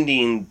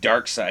impending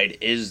Darkseid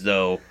is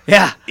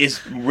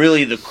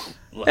really the.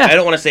 Yeah. I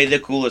don't want to say the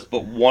coolest,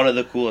 but one of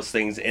the coolest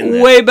things in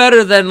this. Way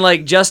better than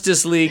like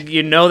Justice League.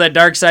 You know that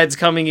Darkseid's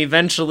coming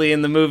eventually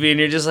in the movie, and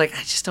you're just like,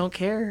 I just don't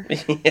care.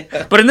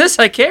 Yeah. But in this,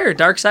 I care.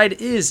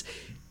 Darkseid is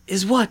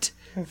what?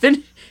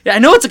 Then I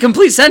know it's a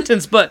complete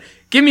sentence, but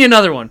give me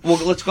another one.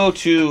 Well, let's go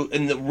to,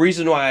 and the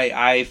reason why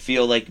I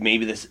feel like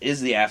maybe this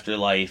is the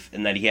afterlife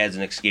and that he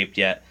hasn't escaped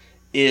yet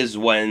is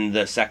when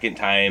the second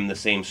time the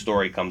same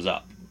story comes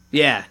up.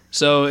 Yeah.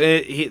 So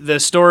the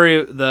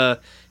story,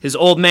 his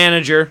old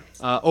manager,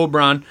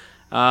 Oberon,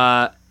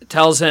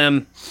 tells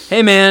him,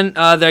 "Hey man,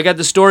 I got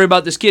the story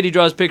about this kid. He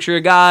draws a picture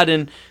of God,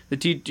 and the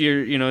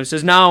teacher, he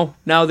says now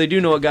they do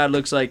know what God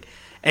looks like."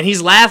 And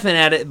he's laughing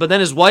at it, but then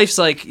his wife's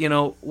like,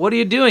 "What are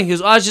you doing?" He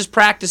goes, "I was just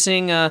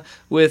practicing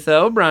with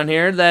Oberon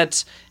here."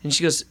 And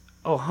she goes,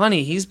 "Oh,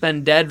 honey, he's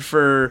been dead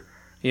for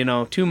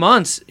 2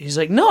 months." He's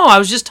like, "No, I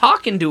was just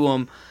talking to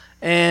him,"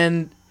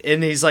 and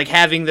he's like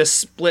having this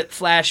split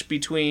flash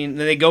between.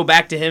 Then they go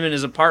back to him in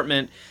his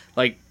apartment,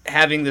 like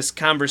having this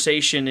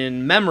conversation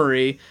in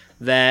memory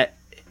that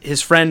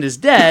his friend is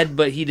dead,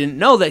 but he didn't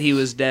know that he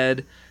was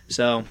dead.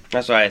 So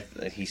that's why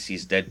he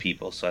sees dead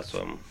people. So that's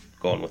what I'm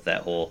going with,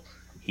 that whole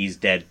he's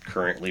dead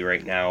currently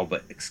right now,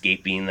 but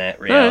escaping that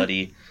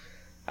reality. Right.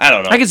 I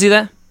don't know. I can see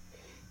that.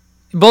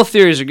 Both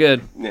theories are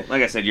good. Yeah,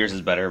 like I said, yours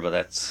is better, but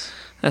that's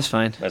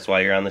fine. That's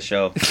why you're on the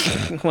show.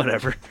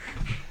 Whatever.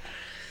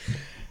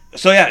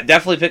 So yeah,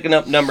 definitely picking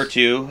up number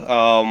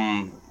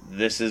 2.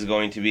 This is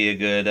going to be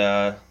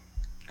a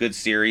good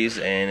series,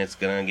 and it's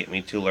gonna get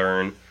me to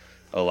learn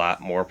a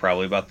lot more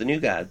probably about the new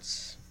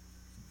gods.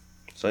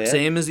 So yeah,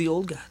 same as the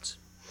old gods.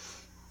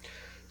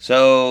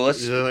 So let's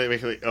Is there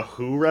like a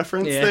Who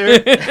reference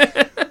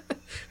there?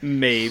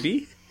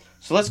 Maybe.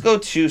 So let's go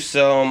to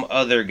some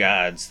other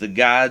gods, the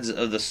gods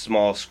of the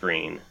small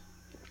screen,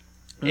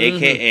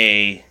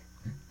 aka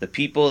the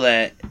people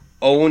that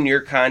own your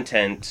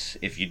content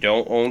if you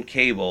don't own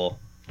cable.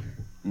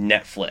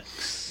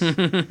 Netflix.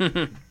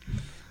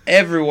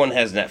 Everyone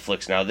has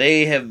Netflix now.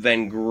 They have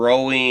been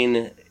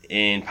growing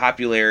in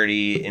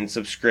popularity, in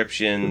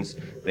subscriptions.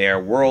 They are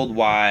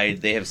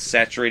worldwide. They have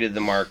saturated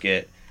the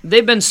market.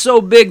 They've been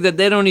so big that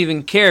they don't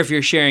even care if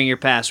you're sharing your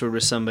password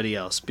with somebody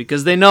else,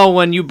 because they know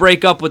when you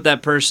break up with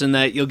that person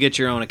that you'll get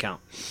your own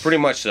account. Pretty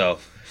much so.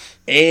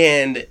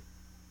 And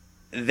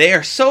they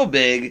are so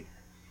big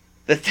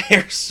that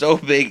they're so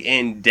big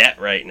in debt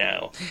right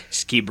now.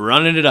 Just keep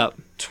running it up.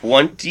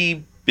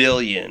 $20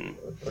 billion.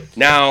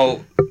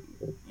 Now,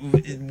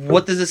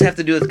 what does this have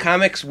to do with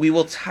comics? We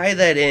will tie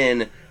that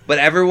in, but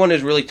everyone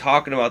is really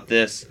talking about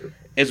this,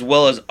 as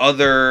well as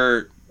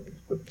other,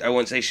 I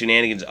wouldn't say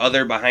shenanigans,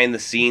 other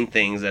behind-the-scene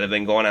things that have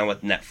been going on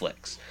with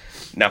Netflix.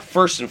 Now,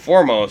 first and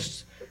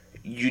foremost,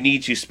 you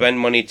need to spend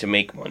money to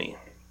make money.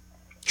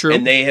 True.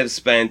 And they have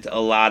spent a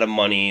lot of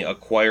money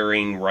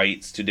acquiring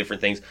rights to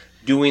different things,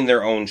 doing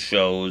their own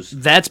shows.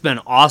 That's been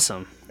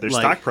awesome. Their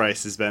stock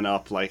price has been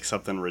up like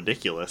something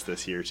ridiculous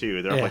this year,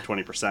 too. They're up like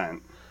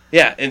 20%.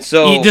 Yeah, and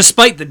so...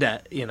 Despite the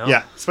debt,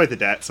 Yeah, despite the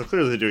debt. So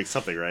clearly they're doing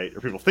something right,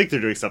 or people think they're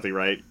doing something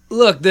right.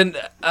 Look, then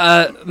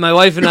my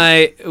wife and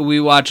I, we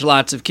watch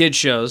lots of kids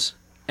shows,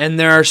 and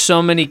there are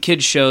so many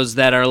kids shows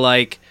that are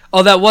like,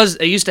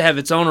 it used to have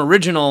its own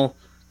original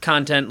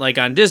content like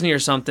on Disney or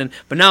something,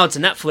 but now it's a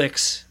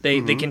Netflix.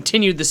 They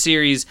continued the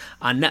series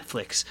on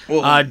Netflix.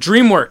 Well,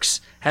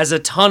 DreamWorks has a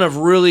ton of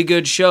really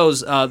good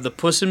shows. The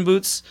Puss in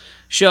Boots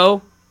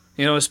show,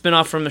 a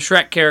spinoff from the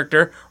Shrek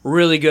character,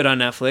 really good on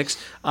Netflix.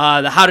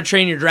 The How to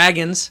Train Your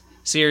Dragons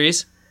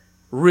series,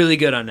 really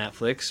good on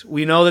Netflix.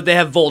 We know that they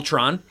have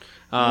Voltron,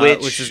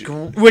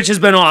 which has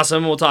been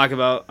awesome. We'll talk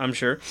about, I'm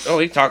sure. Oh,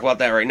 we can talk about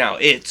that right now.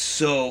 It's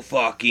so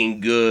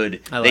fucking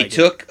good. They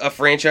took a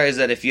franchise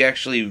that if you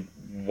actually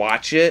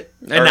watch it,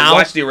 and now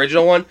watch the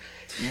original one,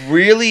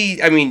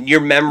 really, I mean,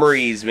 your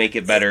memories make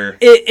it better.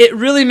 It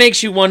really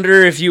makes you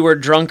wonder if you were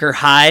drunk or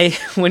high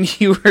when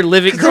you were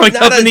growing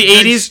up in the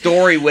 80s.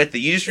 Story with it.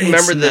 You just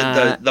remember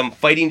them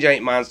fighting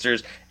giant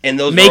monsters and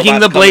those making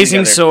robots the blazing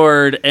together.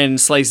 sword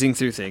and slicing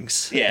through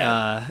things.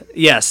 Yeah.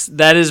 Yes,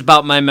 that is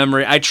about my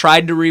memory. I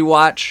tried to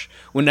rewatch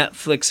when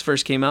Netflix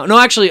first came out. No,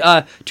 actually,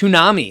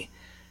 Toonami.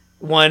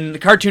 When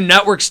Cartoon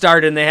Network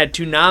started and they had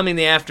Toonami in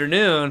the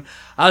afternoon,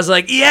 I was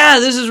like, yeah,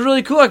 this is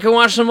really cool. I can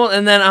watch some more.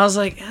 And then I was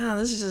like,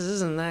 this just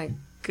isn't that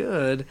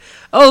good.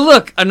 Oh,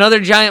 look, another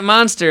giant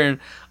monster. And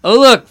oh,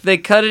 look, they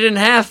cut it in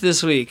half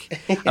this week.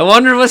 I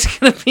wonder what's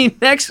going to be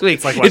next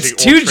week. It's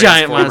 2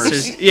 giant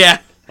monsters. Yeah.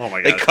 Oh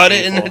my God. They cut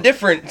it in a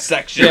different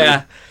section.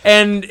 Yeah.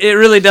 And it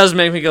really does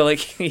make me go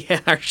like,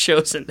 yeah, our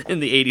shows in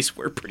the 80s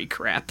were pretty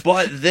crap.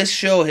 But this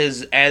show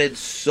has added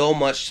so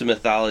much to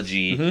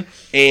mythology,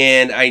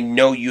 and I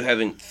know you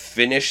haven't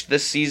finished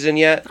this season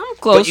yet. I'm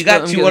close. But you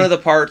got to one of the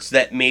parts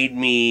that made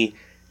me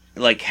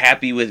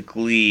happy with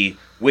Glee,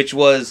 which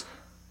was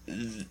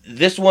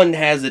this one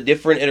has a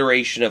different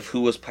iteration of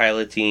who was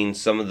piloting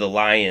some of the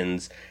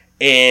lions.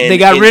 And they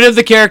got rid of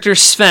the character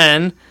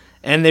Sven,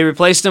 and they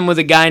replaced him with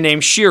a guy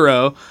named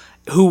Shiro,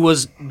 who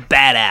was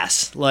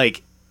badass.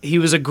 He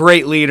was a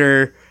great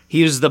leader.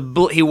 He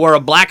wore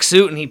a black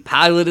suit and he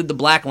piloted the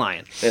Black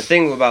Lion. The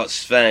thing about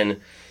Sven,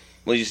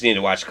 we just need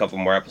to watch a couple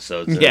more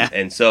episodes.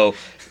 And so,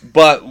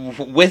 but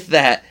with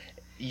that,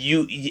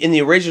 in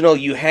the original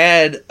you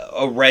had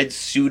a red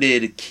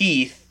suited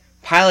Keith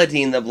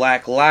piloting the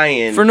Black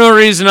Lion for no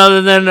reason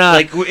other than I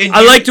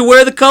like to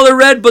wear the color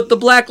red, but the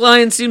Black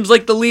Lion seems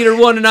like the leader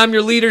one, and I'm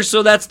your leader,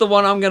 so that's the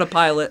one I'm gonna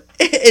pilot.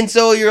 And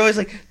so you're always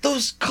like,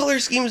 those color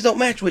schemes don't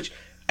match, which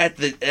at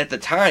the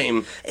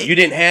time you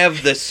didn't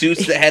have the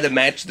suits that had to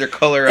match their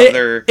color of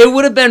their. It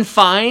would have been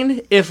fine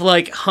if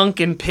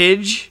Hunk and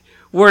Pidge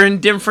were in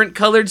different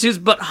colored suits,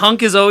 but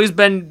Hunk has always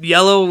been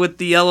yellow with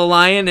the yellow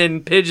lion,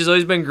 and Pidge has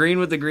always been green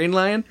with the green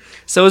lion.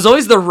 So it was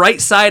always the right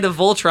side of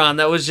Voltron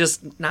that was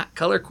just not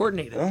color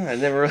coordinated. Oh, I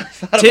never really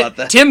thought about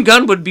that. Tim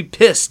Gunn would be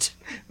pissed.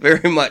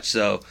 Very much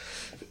so.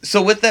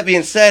 So with that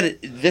being said,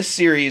 this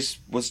series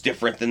was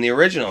different than the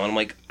original, and I'm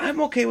like, I'm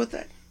okay with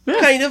that. Yeah.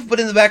 Kind of, but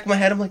in the back of my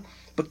head, I'm like,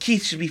 but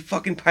Keith should be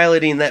fucking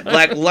piloting that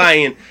black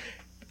lion.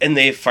 And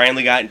they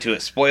finally got into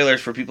it. Spoilers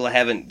for people that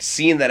haven't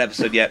seen that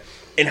episode yet.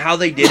 And how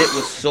they did it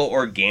was so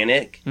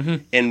organic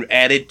and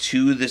added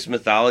to this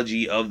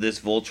mythology of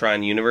this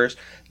Voltron universe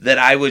that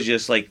I was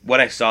just like,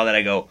 when I saw that,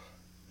 I go,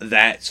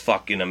 that's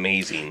fucking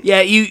amazing.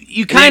 Yeah,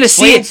 you kind of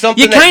see it.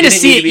 You kind of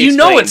see it. You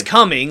know it's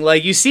coming.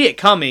 Like, you see it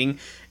coming.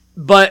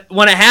 But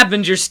when it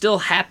happens, you're still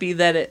happy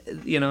that it,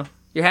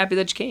 you're happy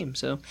that you came.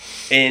 So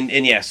and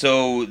yeah,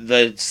 so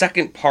the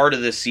second part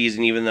of this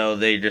season, even though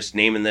they're just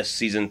naming this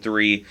season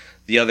 3,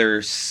 the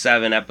other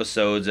 7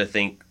 episodes, I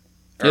think,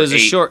 it was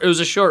 8. It was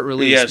a short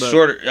release. Yeah,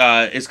 short.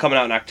 It's coming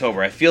out in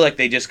October. I feel like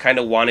they just kind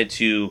of wanted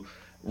to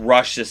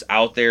rush this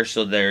out there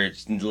so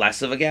there's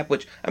less of a gap,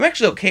 which I'm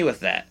actually okay with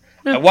that.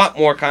 Yeah. I want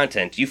more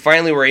content. You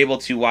finally were able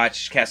to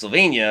watch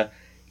Castlevania.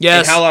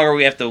 Yes. And how long are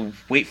we have to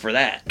wait for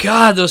that?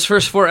 God, those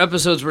first 4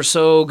 episodes were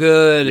so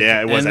good.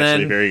 Yeah, it was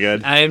actually very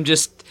good. I am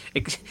just,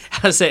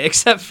 how to say,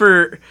 except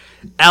for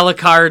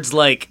Alucard's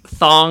like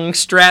thong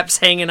straps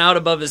hanging out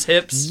above his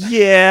hips.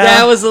 Yeah,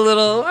 that was a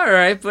little all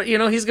right, but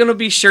he's gonna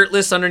be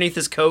shirtless underneath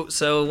his coat,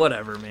 so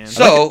whatever, man.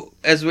 So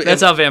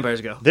that's how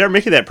vampires go. They're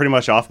making that pretty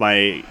much off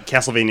my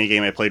Castlevania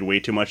game I played way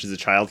too much as a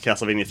child,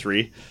 Castlevania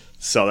 3.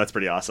 So that's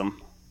pretty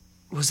awesome.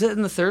 Was it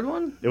in the third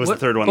one? It was the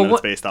third one that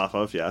it's based off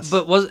of. Yes,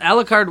 but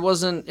Alucard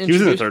wasn't introduced? He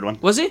was in the third one.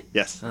 Was he?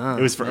 Yes, Oh,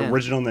 it was for man.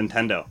 original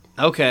Nintendo.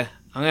 Okay.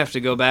 I'm going to have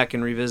to go back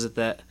and revisit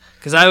that.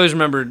 Because I always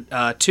remembered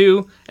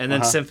 2 and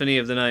then Symphony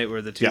of the Night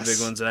were the 2 big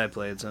ones that I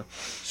played.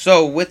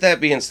 So with that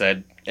being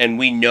said, and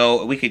we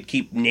know we could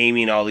keep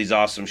naming all these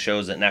awesome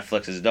shows that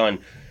Netflix has done,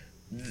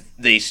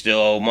 they still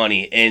owe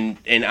money.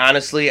 And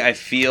honestly, I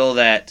feel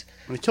that...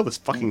 Let me kill this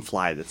fucking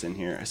fly that's in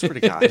here. I swear to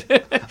God.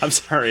 I'm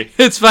sorry.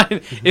 It's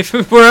fine. If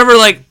we're ever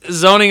like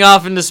zoning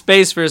off into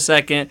space for a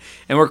second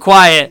and we're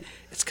quiet...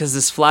 It's because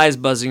this fly's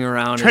buzzing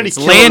around. Trying and it's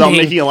to kill it without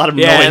making a lot of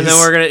noise. Yeah, and then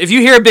we're gonna. If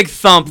you hear a big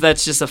thump,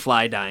 that's just a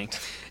fly dying.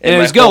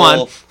 Anyways, go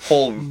on.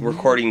 Whole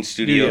recording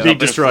studio Being up in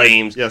destroyed.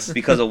 flames Yes.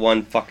 because of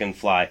one fucking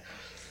fly.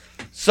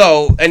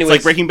 So, anyways, It's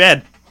like Breaking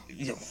Bad.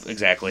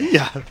 Exactly.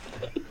 Yeah.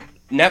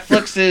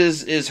 Netflix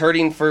is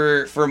hurting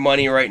for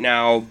money right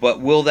now, but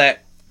will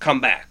that come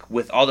back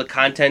with all the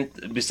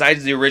content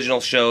besides the original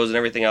shows and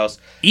everything else?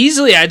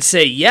 Easily, I'd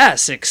say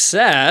yes,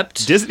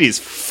 except Disney's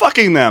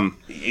fucking them.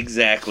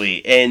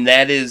 Exactly, and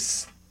that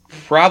is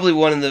probably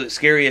one of the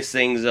scariest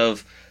things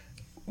of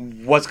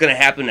what's going to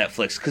happen to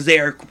Netflix, because they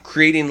are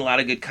creating a lot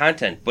of good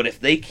content, but if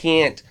they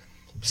can't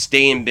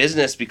stay in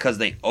business because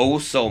they owe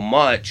so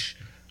much,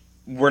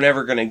 we're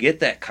never going to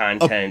get that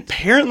content.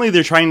 Apparently,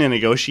 they're trying to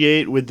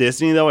negotiate with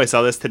Disney, though. I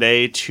saw this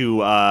today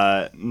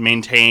to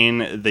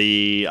maintain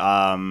the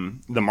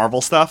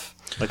Marvel stuff,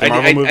 like the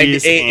Marvel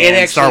movies and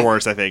actually, Star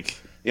Wars, I think.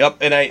 Yep,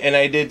 and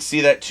I did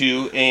see that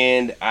too,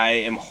 and I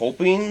am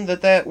hoping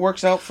that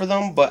works out for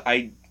them, but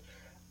I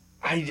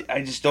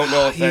just don't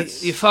know if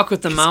that's... You fuck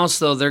with the mouse,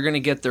 though, they're going to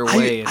get their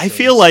way. I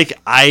feel like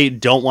I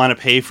don't want to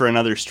pay for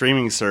another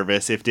streaming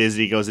service if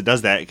Disney goes and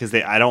does that, because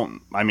I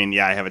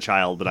have a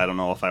child, but I don't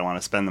know if I want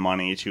to spend the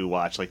money to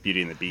watch, like,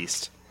 Beauty and the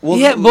Beast. Well,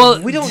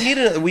 we don't need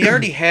it. We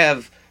already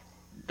have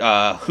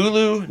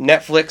Hulu,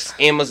 Netflix,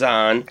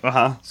 Amazon,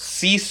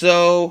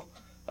 CISO,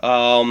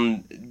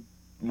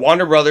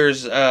 Warner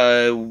Brothers,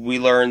 we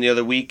learned the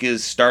other week,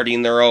 is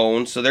starting their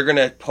own, so they're going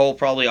to pull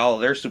probably all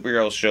of their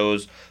superhero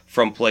shows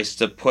from place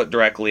to put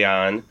directly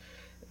on.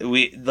 At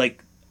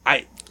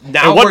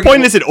what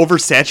point is it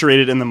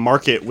oversaturated in the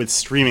market with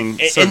streaming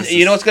services? And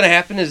you know what's going to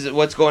happen is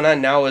what's going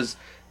on now is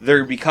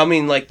they're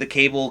becoming like the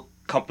cable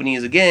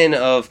companies again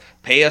of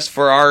pay us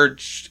for our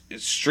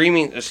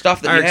streaming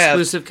stuff that our we have.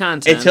 Exclusive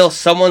content. Until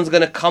someone's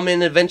going to come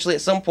in eventually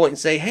at some point and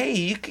say, hey,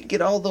 you can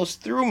get all those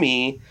through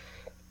me.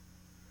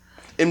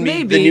 And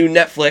maybe the new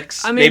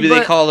Netflix. Maybe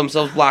they call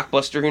themselves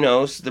Blockbuster. Who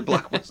knows? They're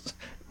Blockbuster.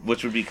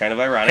 Which would be kind of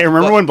ironic. Hey,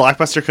 remember when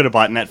Blockbuster could have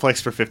bought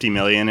Netflix for $50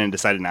 million and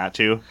decided not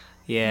to?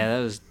 Yeah,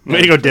 that was...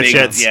 Way to go,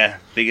 dipshits.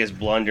 Biggest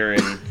blunder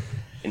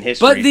in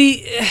history. But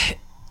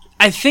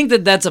I think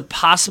that's a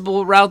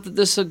possible route that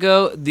this will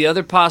go. The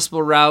other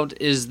possible route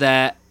is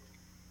that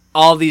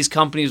all these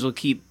companies will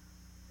keep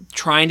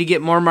trying to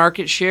get more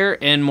market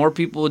share, and more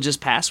people will just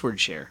password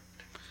share.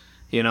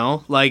 You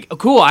know? Like, oh,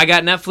 cool, I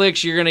got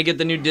Netflix, you're going to get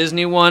the new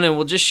Disney one, and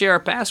we'll just share our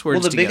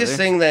passwords together. Well, the biggest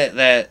thing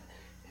that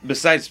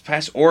besides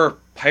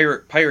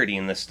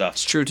pirating this stuff.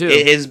 It's true, too.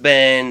 It has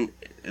been,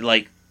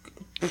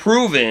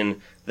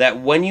 proven that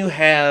when you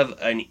have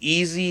an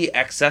easy,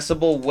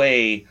 accessible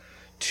way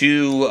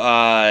to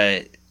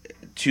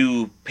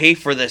pay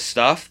for this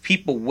stuff,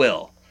 people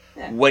will.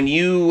 Yeah. When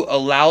you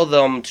allow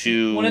them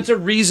to... When it's a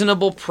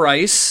reasonable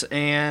price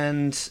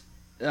and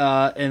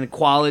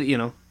quality,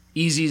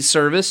 easy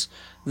service,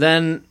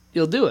 then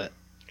you'll do it.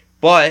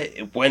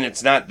 But when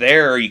it's not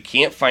there or you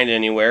can't find it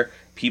anywhere,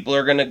 people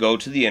are going to go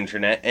to the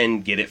internet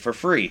and get it for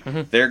free.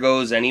 There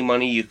goes any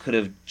money you could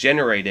have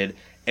generated.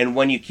 And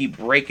when you keep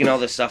breaking all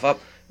this stuff up,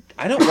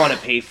 I don't want to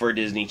pay for a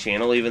Disney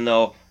Channel, even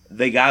though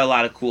they got a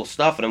lot of cool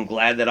stuff, and I'm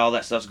glad that all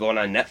that stuff's going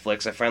on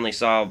Netflix. I finally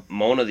saw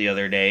Mona the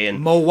other day,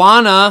 and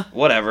Moana.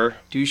 Whatever.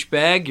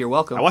 Douchebag, you're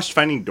welcome. I watched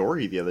Finding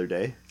Dory the other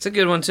day. It's a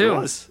good one, too. It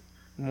was.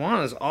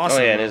 Moana's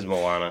awesome. Oh, yeah, it is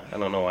Moana. I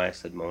don't know why I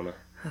said Mona.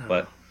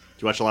 But do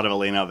you watch a lot of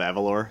Elena of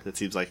Avalor? That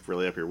seems like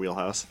really up your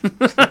wheelhouse.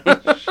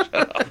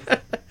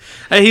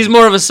 He's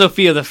more of a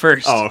Sophia the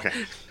First. Oh, okay.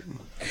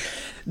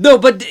 No,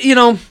 but,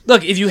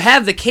 look, if you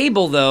have the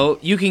cable, though,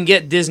 you can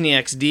get Disney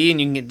XD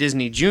and you can get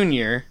Disney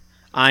Junior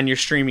on your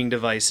streaming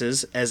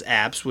devices as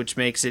apps, which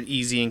makes it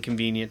easy and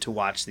convenient to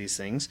watch these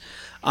things.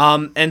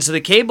 And so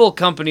the cable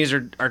companies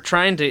are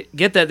trying to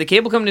get that. The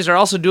cable companies are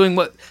also doing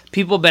what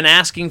people have been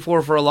asking for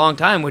a long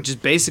time, which is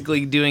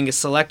basically doing a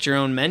select your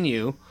own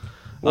menu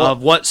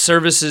of what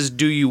services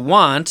do you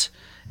want,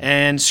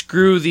 and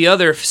screw the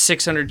other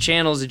 600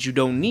 channels that you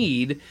don't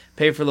need,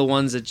 pay for the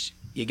ones that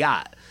you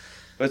got.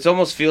 It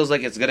almost feels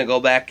like it's going to go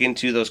back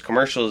into those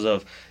commercials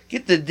of,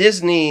 get the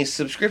Disney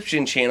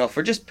subscription channel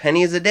for just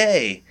pennies a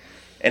day.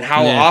 And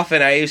how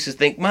often I used to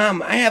think,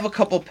 Mom, I have a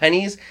couple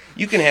pennies.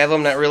 You can have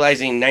them, not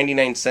realizing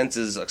 99 cents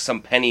is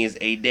some pennies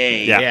a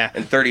day. Yeah.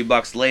 And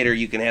 $30 later,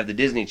 you can have the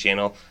Disney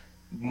Channel.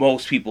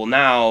 Most people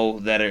now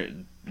that are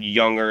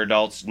younger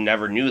adults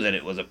never knew that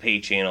it was a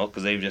pay channel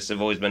because they just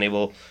have always been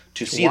able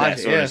to see that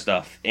sort of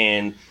stuff.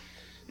 And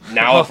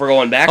now if we're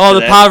going back to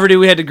the poverty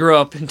we had to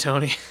grow up in,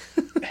 Tony.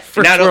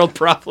 First world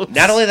problems.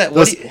 Not only that,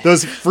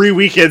 those free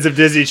weekends of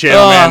Disney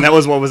Channel, man, that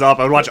was what was up.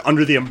 I would watch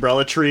Under the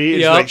Umbrella Tree.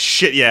 It's like,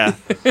 shit, yeah.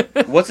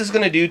 What's this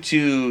going to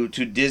do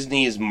to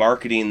Disney's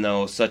marketing,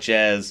 though, such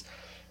as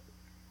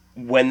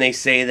when they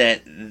say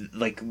that,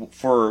 like,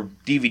 for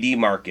DVD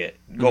market,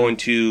 going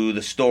to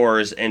the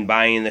stores and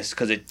buying this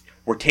because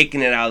we're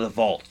taking it out of the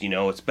vault,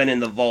 it's been in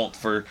the vault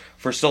for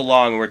so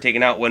long, and we're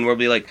taking out when we'll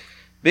be like,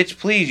 bitch,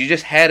 please, you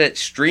just had it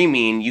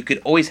streaming. You could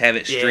always have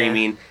it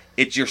streaming.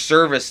 It's your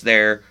service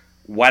there.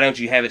 Why don't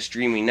you have it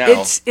streaming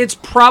now? It's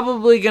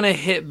probably going to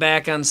hit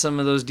back on some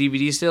of those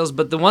DVD sales,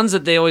 but the ones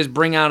that they always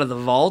bring out of the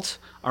vault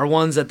are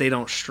ones that they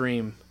don't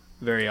stream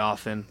very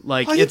often.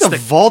 Like, the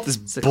vault is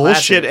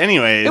bullshit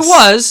anyways. It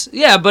was,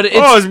 yeah, but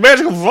it's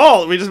Magical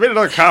Vault. We just made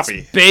another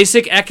copy.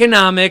 Basic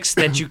economics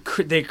that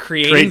they're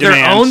creating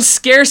their own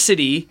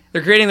scarcity.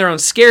 They're creating their own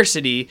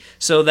scarcity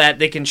so that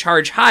they can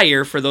charge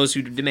higher for those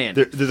who demand.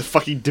 They're the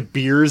fucking De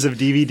Beers of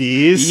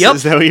DVDs. Yep.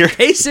 Is that what you're...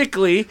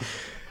 Basically...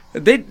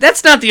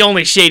 That's not the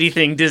only shady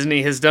thing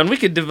Disney has done. We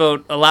could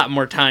devote a lot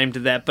more time to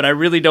that, but I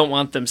really don't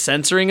want them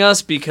censoring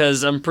us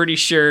because I'm pretty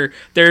sure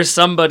there's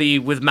somebody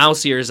with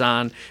mouse ears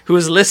on who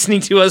is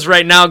listening to us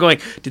right now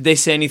going, did they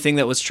say anything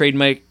that was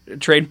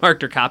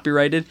trademarked or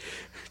copyrighted?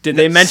 Did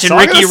they mention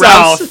Ricky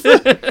Rouse?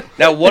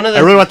 Now, I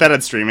really want that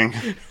on streaming.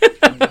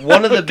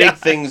 One of the big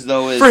things,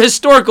 though, is... For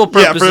historical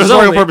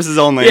purposes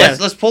only. Yeah.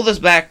 Let's pull this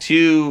back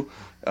to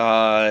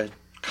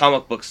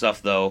comic book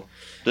stuff, though.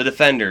 The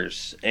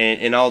Defenders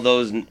and all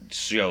those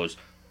shows.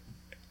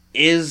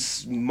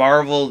 Is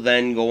Marvel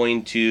then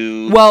going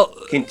to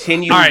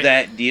continue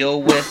that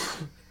deal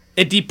with?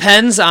 It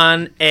depends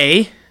on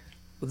the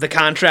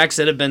contracts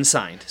that have been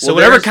signed. So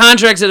whatever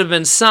contracts that have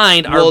been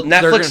signed are... Well,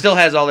 Netflix still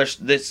has all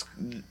this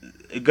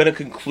going to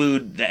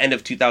conclude the end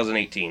of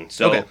 2018.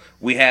 So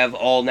we have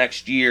all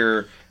next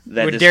year...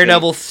 With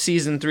Daredevil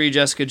Season 3,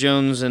 Jessica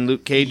Jones, and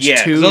Luke Cage 2.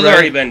 Yeah, those have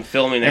already been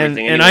filming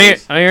everything. And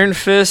Iron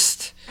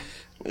Fist...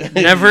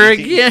 Never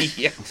again.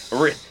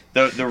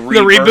 The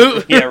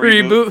reboot. Yeah,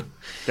 reboot.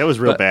 That was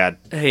real bad.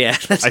 Yeah,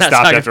 I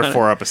stopped after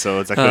 4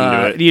 episodes. I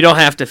couldn't do it. You don't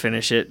have to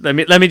finish it.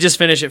 Let me just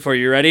finish it for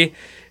you. Ready?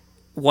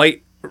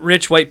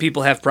 Rich white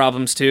people have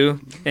problems too,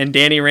 and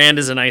Danny Rand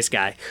is a nice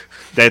guy.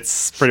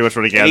 That's pretty much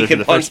what I gathered. He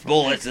can punch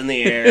bullets in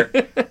the air.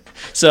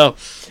 So,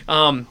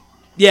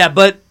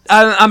 but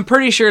I'm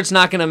pretty sure it's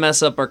not going to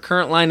mess up our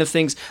current line of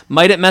things.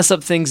 Might it mess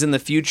up things in the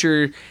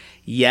future?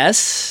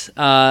 Yes.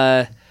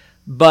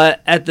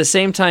 But at the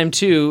same time,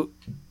 too,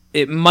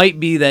 it might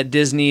be that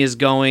Disney is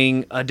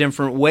going a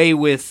different way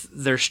with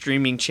their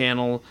streaming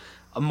channel,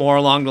 more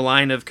along the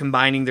line of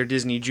combining their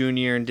Disney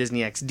Junior and Disney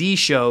XD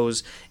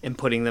shows and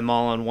putting them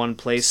all in one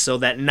place so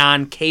that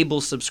non-cable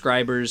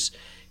subscribers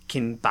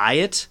can buy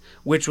it,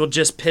 which will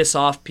just piss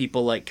off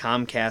people like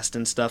Comcast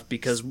and stuff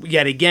because,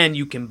 yet again,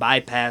 you can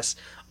bypass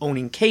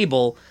owning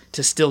cable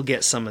to still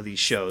get some of these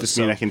shows. Does this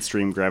mean I can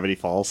stream Gravity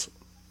Falls?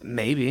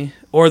 Maybe,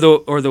 or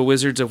the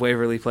Wizards of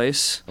Waverly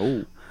Place.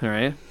 Oh, all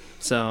right.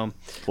 So,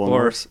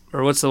 or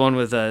what's the one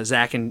with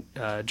Zach and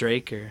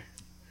Drake or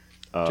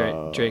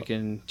Drake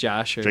and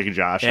Josh? Drake and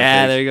Josh.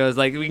 Yeah, there you go. It's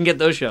like we can get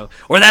those shows.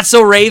 Or That's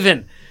So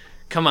Raven.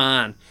 Come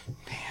on,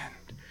 man.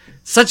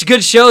 Such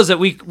good shows that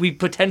we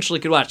potentially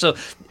could watch. So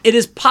it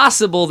is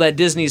possible that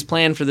Disney's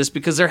planned for this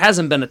because there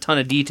hasn't been a ton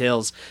of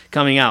details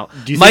coming out.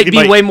 Might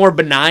be way more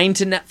benign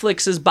to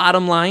Netflix's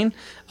bottom line.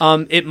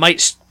 It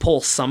might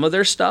pull some of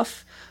their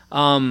stuff.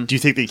 Do you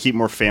think they keep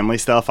more family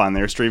stuff on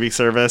their streaming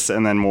service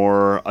and then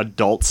more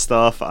adult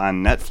stuff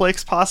on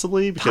Netflix,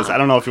 possibly? Because I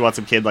don't know if you want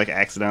some kid like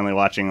accidentally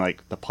watching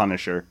like The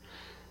Punisher.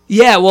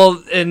 Yeah,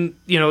 well, and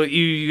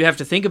you have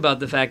to think about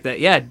the fact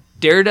that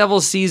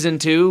Daredevil season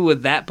 2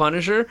 with that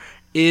Punisher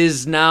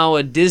is now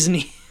a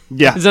Disney.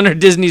 Yeah, it's under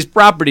Disney's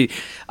property,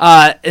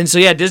 and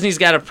so Disney's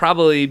got to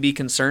probably be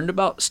concerned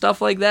about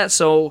stuff like that.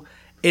 So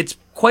it's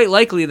quite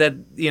likely that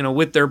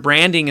with their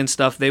branding and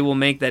stuff, they will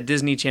make that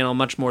Disney Channel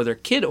much more their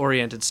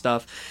kid-oriented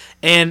stuff.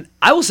 And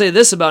I will say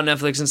this about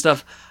Netflix and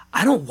stuff: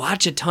 I don't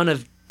watch a ton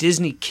of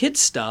Disney kid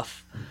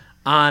stuff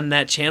on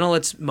that channel.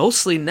 It's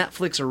mostly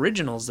Netflix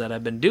originals that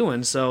I've been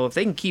doing. So if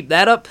they can keep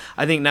that up,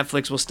 I think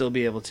Netflix will still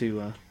be able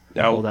to.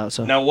 Now,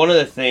 one of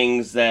the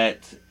things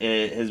that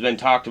has been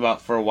talked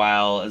about for a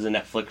while as a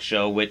Netflix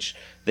show, which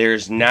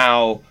there's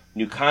now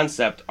new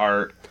concept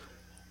art,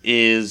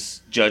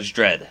 is Judge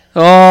Dredd.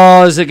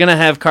 Oh, is it going to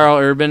have Karl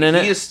Urban in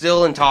it? He is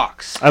still in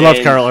talks. I love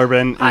Karl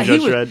Urban in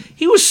Judge Dredd.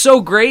 He was so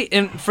great,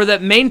 and for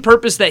that main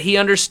purpose that he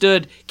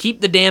understood,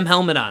 keep the damn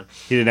helmet on.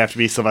 He didn't have to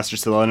be Sylvester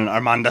Stallone and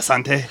Armand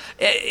Assante.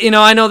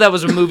 I know that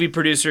was a movie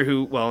producer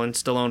who, and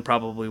Stallone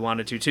probably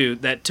wanted to too,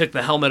 that took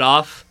the helmet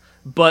off.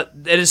 But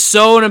it is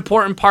so an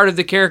important part of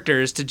the character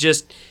is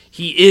to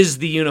he is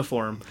the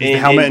uniform. And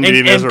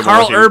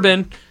Karl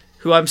Urban,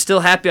 who I'm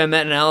still happy I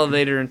met in an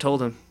elevator and told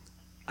him,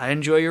 I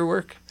enjoy your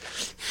work.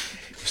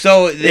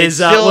 So it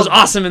was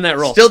awesome in that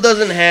role. Still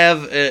doesn't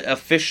have an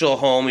official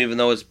home, even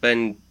though it's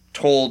been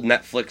told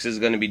Netflix is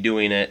going to be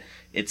doing it.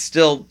 It's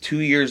still 2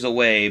 years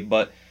away,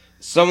 but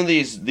some of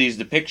these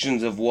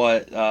depictions of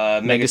what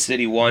Mega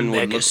City 1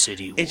 would look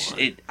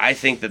like, I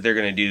think that they're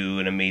going to do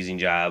an amazing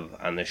job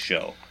on this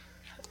show.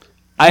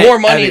 More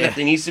money that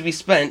needs to be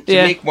spent to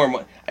make more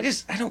money.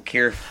 I don't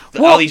care if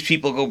all these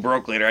people go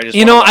broke later. I just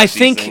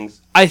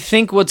I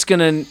think what's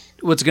gonna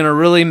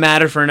really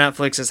matter for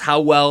Netflix is how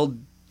well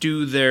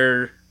do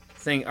their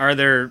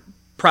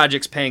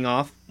projects paying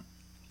off.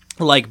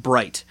 Like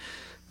Bright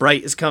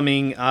is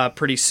coming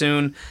pretty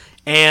soon,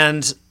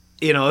 and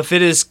if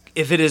it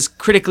is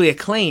critically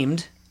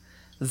acclaimed,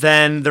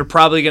 then they're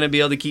probably going to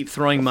be able to keep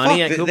throwing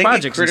money at cool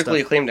projects. Get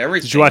critically acclaimed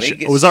everything. Did you watch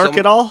Ozark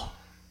at all?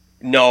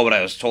 No, but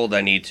I was told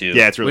I need to.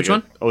 Yeah, it's really Which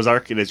good. one?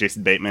 Ozark. It is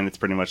Jason Bateman. It's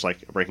pretty much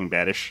like a Breaking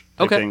Bad-ish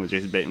thing with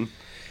Jason Bateman.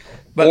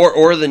 But,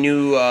 or the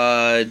new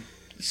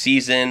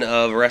season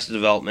of Arrested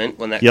Development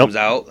when that comes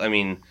out. I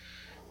mean,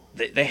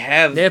 they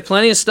have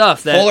plenty of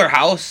stuff. Fuller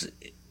House.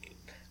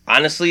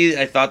 Honestly,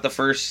 I thought the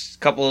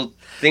first couple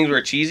things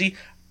were cheesy.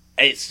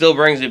 It still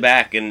brings me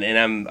back, and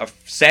I'm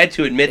sad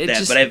to admit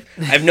that. But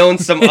I've known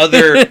some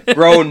other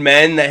grown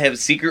men that have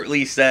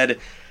secretly said,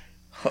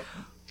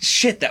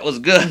 shit, that was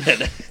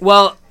good.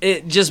 Well,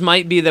 it just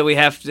might be that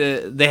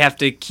they have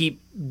to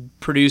keep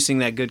producing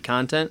that good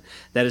content.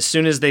 That as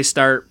soon as they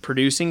start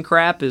producing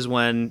crap is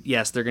when,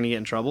 yes, they're going to get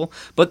in trouble.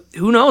 But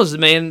who knows,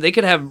 man? They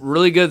could have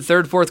really good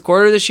third, fourth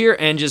quarter this year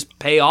and just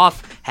pay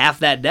off half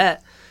that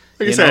debt.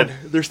 Like I said,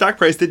 their stock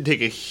price didn't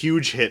take a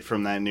huge hit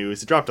from that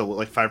news. It dropped to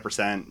like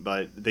 5%,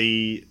 but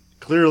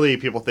clearly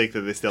people think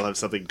that they still have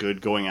something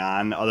good going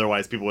on.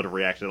 Otherwise, people would have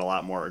reacted a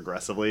lot more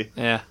aggressively.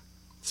 Yeah.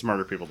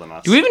 Smarter people than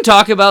us. Do we even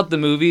talk about the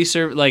movie,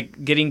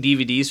 like getting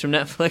DVDs from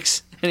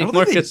Netflix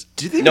anymore? They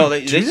still do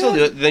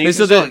it. They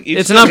still do it.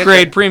 It's an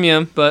upgrade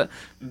premium, but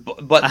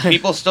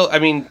people still. I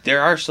mean,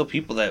 there are still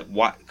people that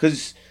watch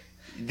because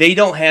they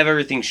don't have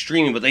everything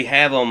streaming, but they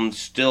have them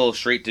still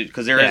straight to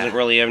because there isn't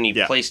really any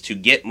place to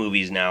get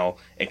movies now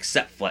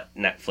except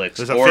Netflix.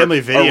 There's a Family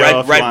Video,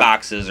 or Red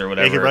Boxes or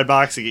whatever. You get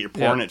Redbox to get your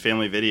porn at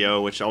Family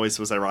Video, which always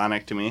was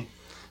ironic to me.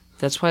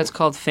 That's why it's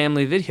called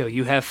Family Video.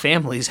 You have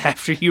families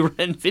after you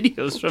rent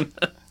videos from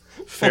them.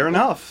 Fair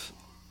enough.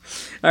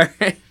 All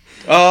right.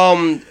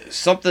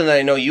 Something that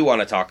I know you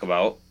want to talk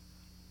about.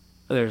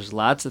 There's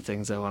lots of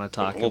things I want to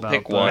talk about. We'll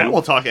pick one. And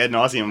we'll talk ad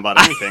nauseum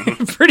about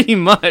anything. Pretty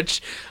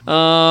much.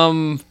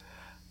 Well,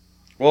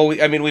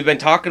 we've been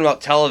talking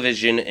about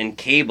television and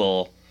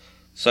cable.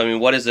 So, I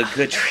mean, what is a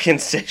good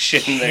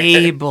transition there?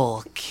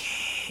 Cable.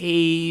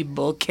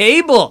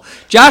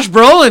 Josh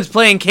Brolin's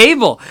playing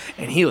Cable,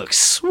 and he looks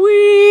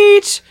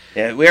sweet.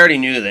 Yeah, we already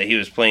knew that he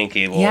was playing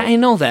Cable. Yeah, I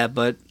know that,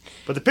 but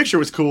the picture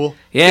was cool.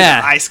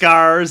 Yeah, eye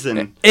scars and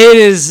it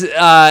is.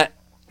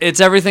 It's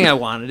everything I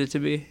wanted it to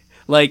be.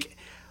 Like,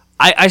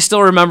 I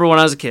still remember when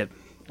I was a kid,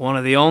 one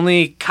of the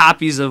only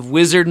copies of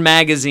Wizard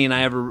magazine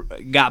I ever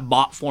got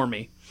bought for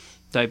me,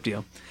 type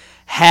deal,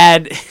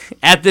 had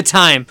at the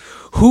time,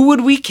 who would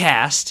we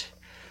cast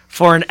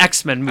for an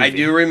X-Men movie? I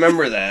do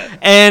remember that.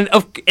 And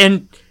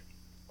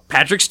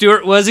Patrick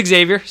Stewart was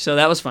Xavier, so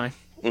that was fine.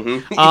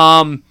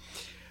 Mm-hmm.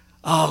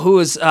 Who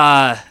was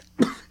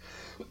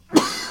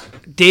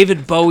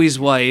David Bowie's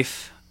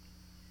wife?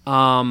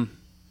 What's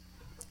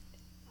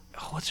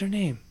her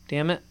name?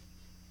 Damn it.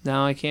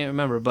 No, I can't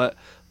remember. But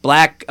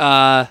black.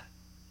 That's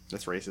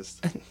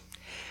racist.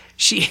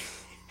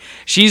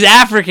 She's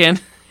African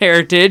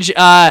heritage.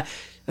 Iman,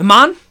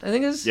 I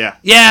think it is. Yeah.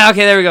 Yeah.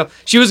 Okay, there we go.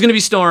 She was gonna be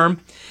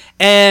Storm.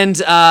 And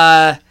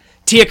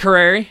Tia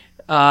Carrere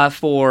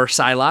for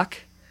Psylocke.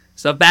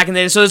 stuff back in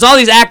the day. So there's all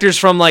these actors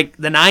from like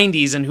the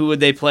 90s, and who would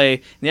they play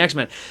in the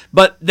X-Men?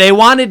 But they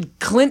wanted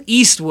Clint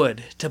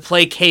Eastwood to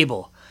play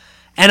Cable.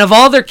 And of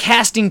all their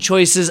casting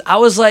choices, I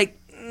was like,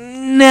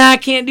 nah, I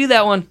can't do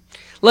that one.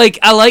 Like,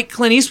 I like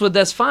Clint Eastwood,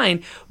 that's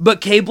fine.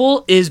 But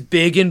Cable is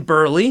big and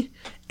burly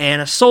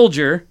and a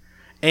soldier,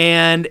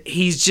 and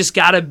he's just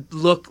got to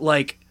look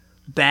like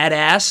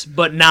badass,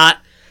 but not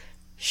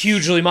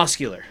hugely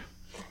muscular.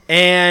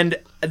 And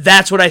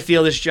that's what I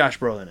feel this Josh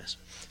Brolin is.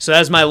 So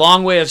that's my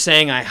long way of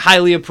saying I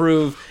highly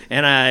approve,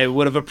 and I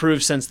would have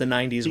approved since the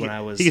 90s when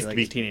I was like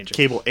a teenager.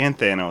 Cable and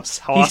Thanos.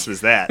 How awesome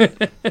is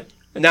that?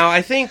 Now,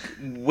 I think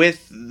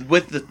with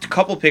the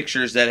couple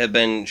pictures that have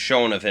been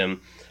shown of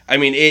him, I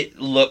mean, it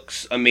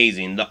looks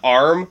amazing. The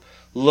arm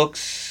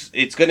looks...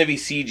 It's going to be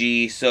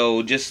CG,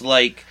 so just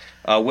like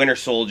Winter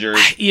Soldier...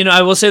 You know,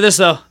 I will say this,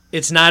 though.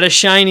 It's not as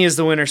shiny as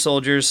the Winter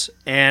Soldiers,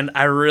 and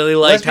I really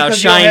liked how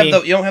shiny...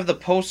 You don't have the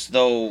post,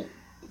 though...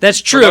 That's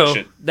true.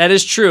 Production. That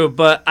is true,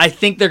 but I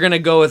think they're going to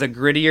go with a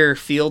grittier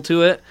feel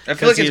to it. I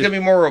feel like it's going to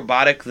be more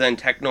robotic than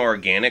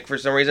techno-organic for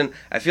some reason.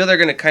 I feel they're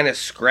going to kind of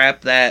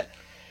scrap that...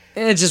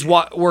 And just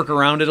work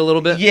around it a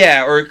little bit.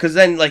 Yeah, or because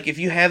then, like, if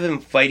you have him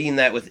fighting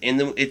that within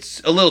the...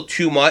 It's a little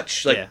too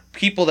much. Like,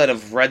 people that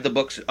have read the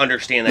books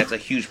understand that's a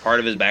huge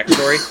part of his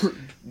backstory.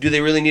 Do they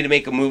really need to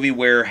make a movie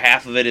where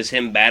half of it is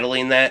him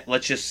battling that?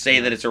 Let's just say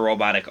that it's a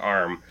robotic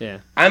arm. Yeah.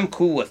 I'm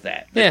cool with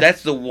that. Yeah. If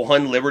that's the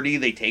one liberty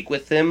they take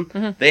with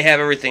him, they have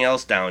everything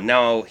else down.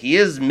 Now, he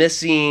is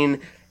missing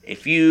a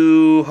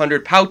few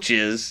hundred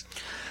pouches.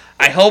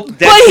 I hope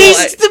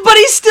that... But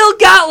he's still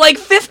got like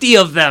 50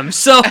 of them,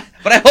 so...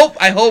 But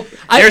I hope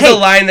there's a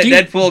line that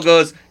Deadpool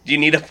goes, do you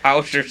need a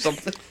pouch or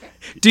something?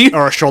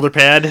 Or a shoulder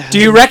pad? Do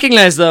you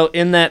recognize, though,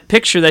 in that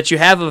picture that you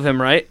have of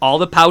him, right? All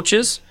the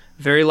pouches,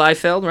 very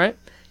Liefeld, right?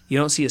 You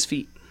don't see his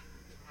feet.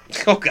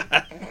 Oh,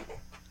 God.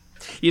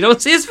 You don't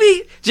see his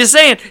feet? Just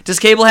saying. Does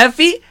Cable have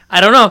feet?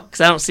 I don't know,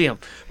 because I don't see them.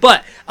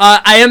 But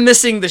I am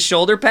missing the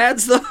shoulder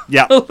pads, though.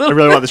 Yeah, I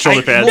really want the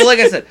shoulder pads. Well, like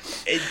I said...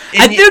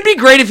 I think it would be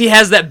great if he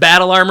has that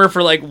battle armor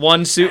for, like,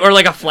 one suit, or,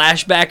 like, a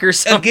flashback or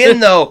something. Again,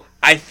 though,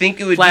 I think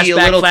it would be a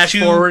little flash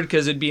forward,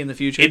 because it'd be in the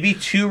future. It'd be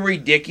too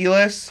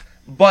ridiculous,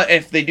 but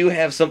if they do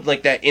have something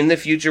like that in the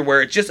future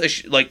where it's just,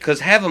 because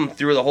have them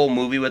through the whole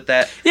movie with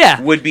that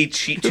would be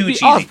too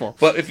cheesy. Awful.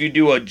 But if you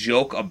do a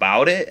joke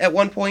about it at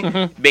one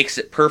point, makes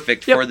it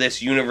perfect for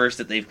this universe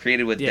that they've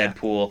created with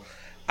Deadpool.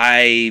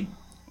 I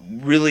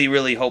really,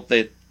 really hope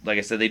that, like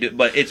I said, they do.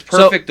 But it's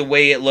perfect the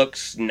way it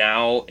looks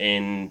now.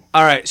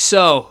 All right,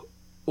 so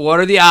what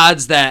are the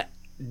odds that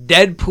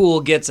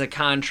Deadpool gets a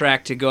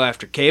contract to go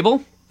after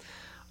Cable,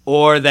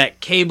 or that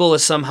Cable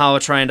is somehow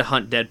trying to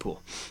hunt Deadpool?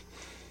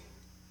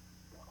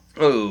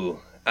 Oh,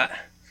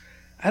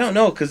 I don't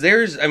know, because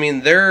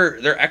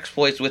their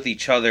exploits with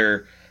each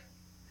other,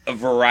 a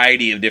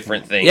variety of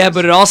different things. Yeah,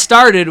 but it all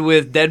started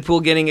with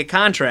Deadpool getting a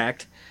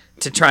contract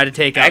to try to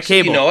take out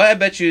Cable. You know what? I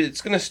bet you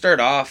it's going to start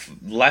off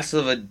less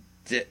of a...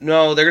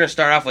 No, they're going to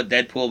start off with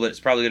Deadpool, but it's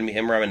probably going to be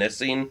him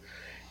reminiscing.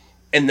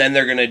 And then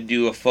they're going to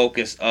do a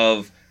focus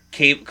of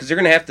Cable, because they're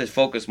going to have to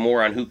focus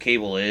more on who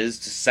Cable is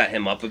to set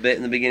him up a bit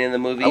in the beginning of the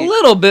movie. A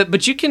little bit,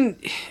 but you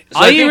can... So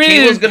I think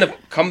Cable's going to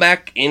come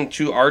back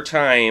into our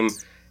time,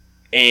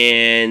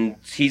 and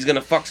he's going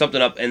to fuck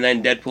something up, and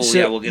then Deadpool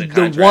will get a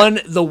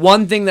contract. The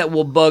one thing that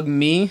will bug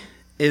me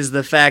is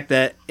the fact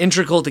that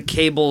integral to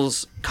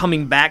Cable's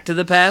coming back to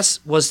the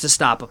past was to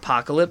stop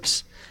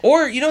Apocalypse.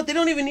 Or, you know, they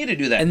don't even need to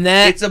do that. And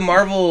it's a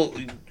Marvel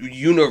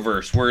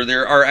universe where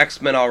there are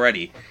X-Men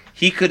already.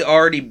 He could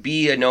already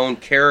be a known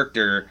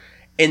character,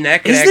 and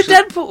that could the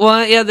Deadpool...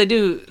 Well, yeah, they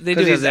do. They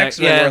do have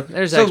X-Men. Yeah,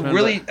 there's so X-Men.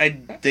 Really,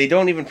 they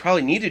don't even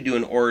probably need to do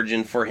an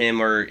origin for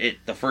him or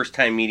the first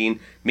time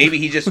meeting. Maybe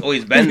he's just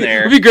always been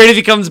there. It'd be great if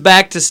he comes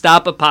back to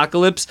stop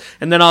Apocalypse,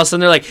 and then all of a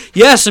sudden they're like,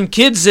 yeah, some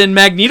kids in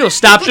Magneto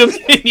stopped him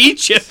in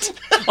Egypt.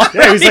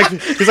 Yeah, he's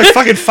like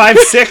fucking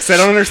 5'6". I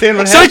don't understand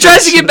what happened. So he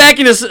tries to get back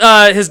in his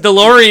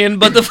DeLorean,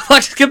 but the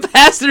flux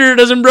capacitor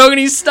doesn't broke, and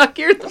he's stuck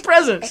here in the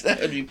present. That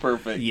would be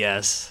perfect.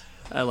 Yes,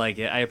 I like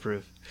it. I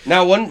approve.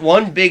 Now,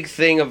 one big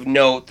thing of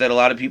note that a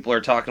lot of people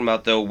are talking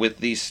about, though, with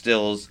these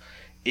stills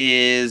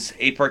is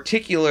a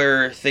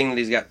particular thing that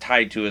he's got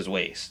tied to his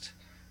waist,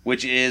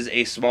 which is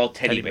a small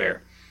teddy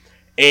bear.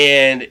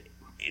 And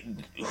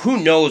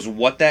who knows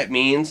what that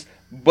means,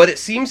 but it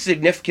seems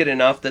significant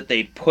enough that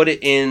they put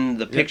it in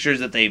the pictures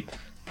that they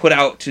put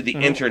out to the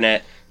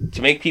internet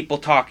to make people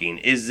talking.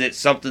 Is it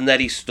something that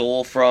he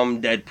stole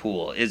from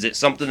Deadpool? Is it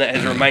something that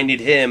has reminded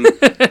him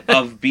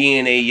of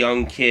being a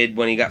young kid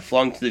when he got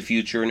flung to the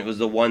future and it was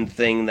the one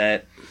thing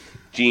that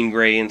Jean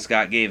Grey and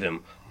Scott gave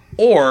him?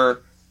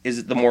 Or is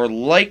it the more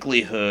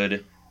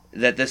likelihood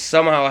that this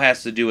somehow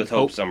has to do with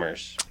Hope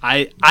Summers?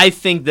 I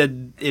think that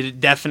it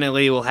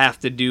definitely will have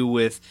to do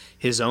with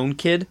his own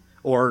kid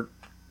or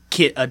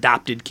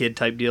adopted kid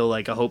type deal,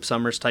 like a Hope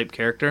Summers type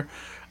character,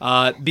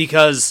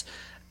 because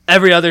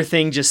every other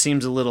thing just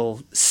seems a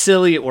little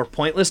silly or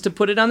pointless to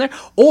put it on there.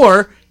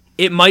 Or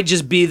it might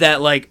just be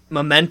that, like,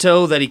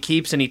 memento that he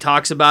keeps and he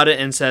talks about it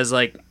and says,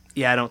 like,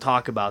 I don't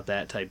talk about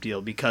that type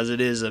deal because it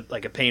is a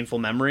painful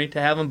memory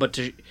to have him, but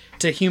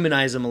to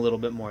humanize him a little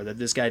bit more, that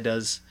this guy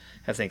does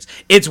have things.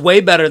 It's way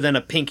better than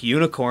a pink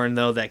unicorn,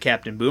 though, that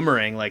Captain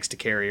Boomerang likes to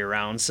carry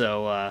around,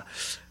 so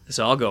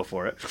I'll go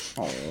for it.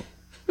 Oh.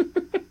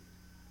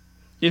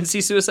 You didn't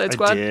see Suicide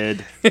Squad? I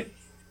did.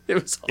 It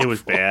was awful. It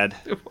was bad.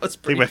 It was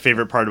I think my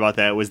favorite part about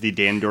that was the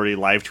Dan Doherty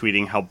live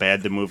tweeting how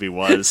bad the movie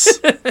was.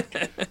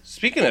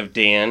 Speaking of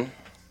Dan,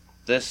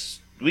 this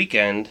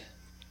weekend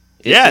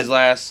is his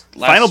last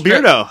final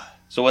strip. Beardo.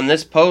 So when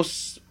this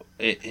posts,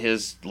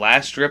 his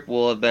last strip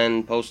will have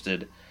been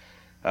posted.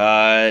 He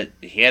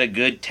had a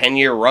good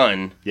 10-year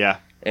run. Yeah.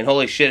 And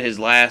holy shit, his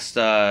last,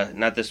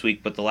 not this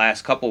week, but the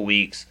last couple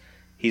weeks,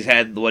 he's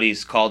had what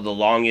he's called the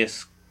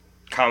longest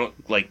comic,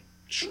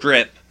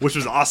 strip. Which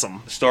was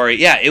awesome. Story.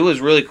 Yeah, it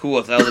was really cool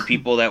with all the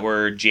people that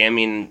were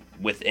jamming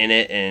within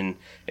it and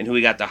who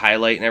we got to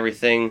highlight and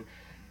everything.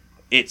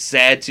 It's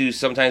sad to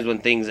sometimes when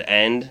things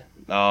end,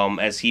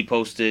 as he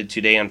posted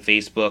today on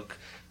Facebook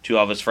to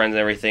all of his friends and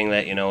everything,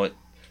 that, it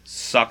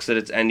sucks that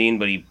it's ending,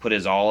 but he put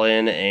his all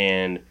in,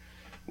 and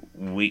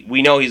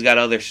we know he's got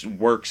other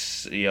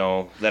works,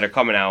 that are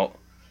coming out.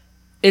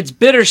 It's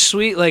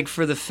bittersweet.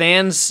 For the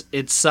fans,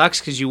 it sucks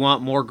because you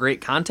want more great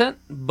content,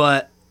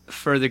 but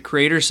for the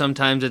creators,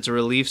 sometimes it's a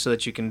relief so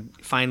that you can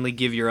finally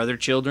give your other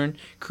children,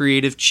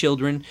 creative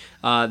children,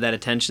 that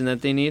attention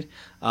that they need.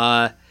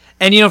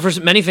 And, for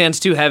many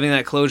fans, too, having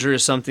that closure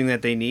is something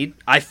that they need.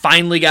 I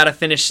finally got to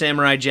finish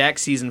Samurai Jack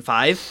Season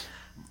 5.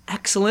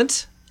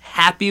 Excellent.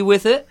 Happy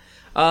with it.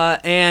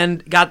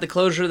 And got the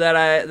closure that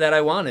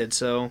I wanted.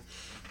 So,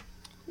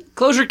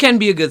 closure can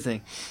be a good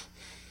thing.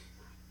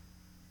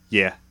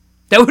 Yeah.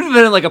 That would have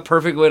been a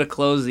perfect way to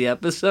close the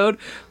episode,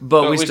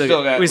 but we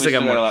still got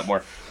more. A lot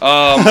more.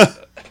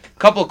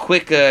 Couple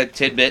quick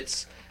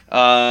tidbits.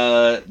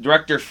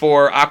 Director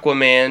for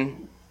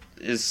Aquaman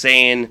is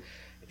saying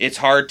it's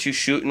hard to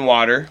shoot in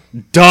water.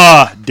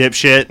 Duh,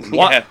 dipshit.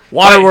 Yeah.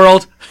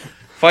 Waterworld.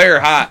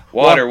 Fire hot,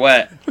 water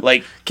wet.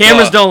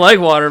 Cameras don't like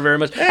water very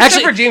much.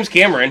 Except for James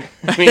Cameron.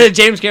 I mean,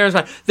 James Cameron's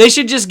fine. They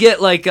should just get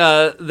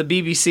the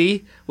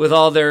BBC with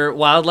all their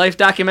wildlife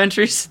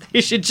documentaries.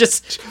 They should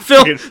just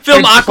film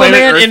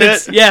Aquaman in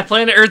its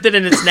Planet Earth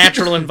in its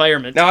natural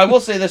environment. Now I will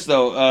say this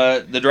though,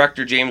 the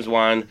director James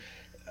Wan,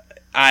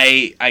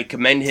 I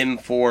commend him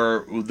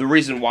for the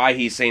reason why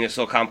he's saying it's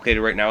so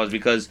complicated right now is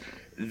because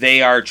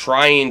they are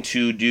trying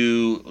to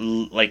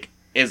do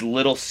as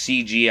little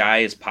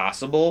CGI as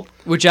possible.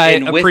 Which I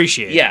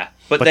appreciate. Yeah,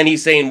 but then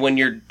he's saying when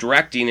you're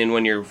directing and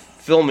when you're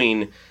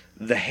filming,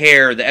 the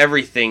hair, the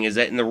everything is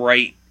in the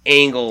right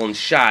angle and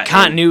shot.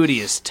 Continuity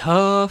is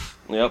tough.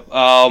 Yep.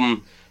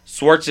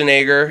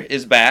 Schwarzenegger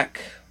is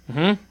back.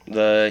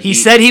 Mm-hmm. He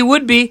said he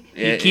would be.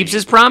 He keeps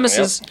his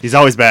promises. Yep. He's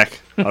always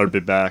back. I would be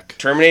back.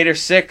 Terminator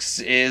 6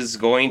 is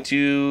going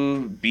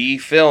to be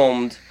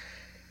filmed.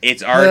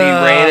 It's already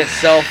ran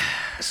itself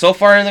so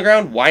far in the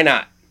ground. Why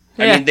not?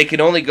 I mean, they can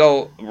only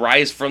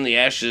rise from the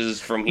ashes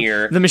from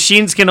here. The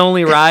machines can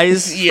only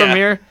rise from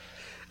here.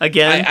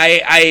 Again,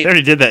 they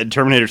already did that in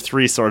Terminator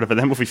 3, sort of, and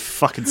that movie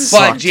fucking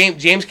sucked. But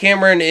James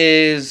Cameron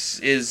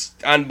is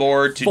on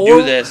board to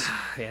do this.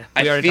 Yeah,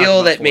 I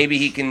feel that maybe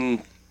he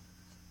can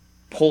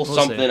pull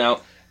something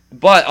out.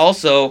 But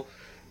also,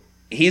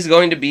 he's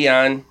going to be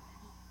on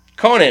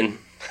Conan.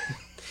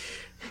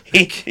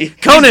 He's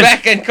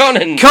back in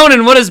Conan.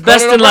 Conan, what is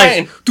best in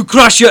life? To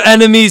crush your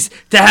enemies,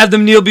 to have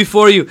them kneel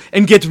before you,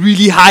 and get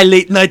really high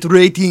late-night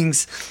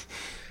ratings.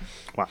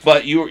 Wow.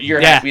 But you're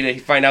happy to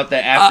find out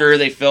that after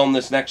they film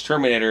this next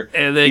Terminator,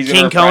 the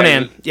King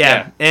Conan,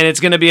 and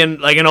it's going to be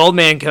an old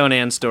man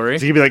Conan story.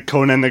 Is he going to be like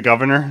Conan the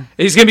Governor?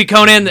 He's going to be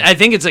Conan. I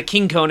think it's a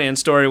King Conan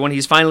story when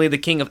he's finally the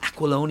king of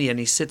Aquilonia and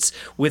he sits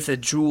with a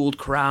jeweled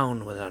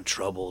crown with a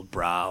troubled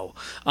brow.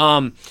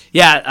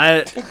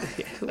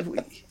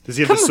 Does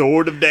he have the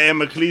sword of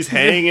Damocles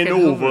hanging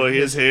over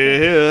his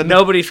head?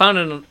 Nobody found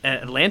an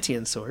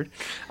Atlantean sword.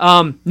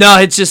 No,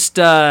 it's just,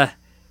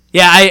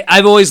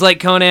 I've always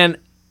liked Conan.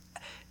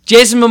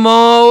 Jason Momoa,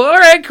 all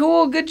right,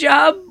 cool, good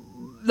job.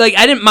 I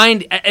didn't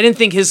mind. I didn't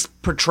think his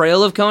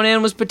portrayal of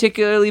Conan was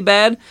particularly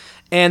bad.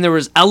 And there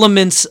was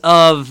elements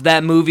of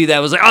that movie that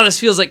was this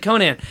feels like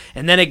Conan.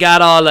 And then it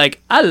got all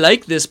I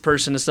like this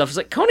person and stuff.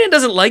 It's Conan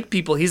doesn't like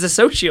people. He's a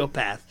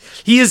sociopath.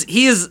 He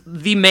is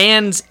the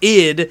man's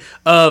id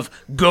of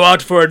go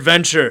out for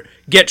adventure,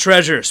 get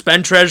treasure,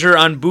 spend treasure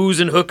on booze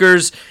and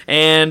hookers,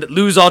 and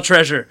lose all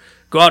treasure.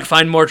 Go out,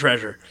 find more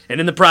treasure. And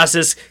in the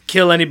process,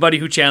 kill anybody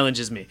who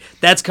challenges me.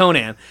 That's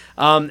Conan.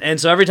 And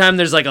so every time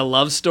there's a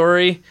love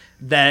story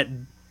that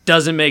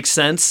doesn't make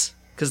sense,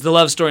 because the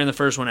love story in the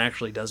first one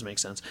actually does make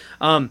sense.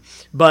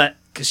 But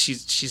because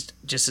she's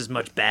just as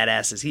much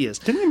badass as he is.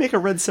 Didn't they make a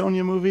Red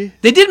Sonja movie?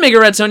 They did make a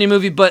Red Sonja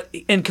movie, but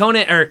in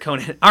Conan,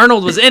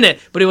 Arnold was in it,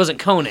 but he wasn't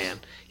Conan.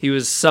 He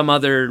was some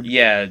other...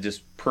 Yeah,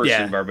 just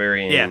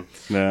barbarian. Yeah.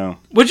 No.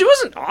 Which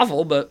wasn't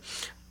awful, but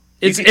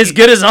it's as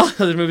good as all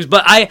the other movies.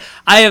 But I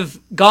have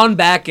gone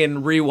back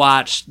and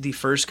rewatched the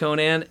first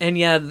Conan, and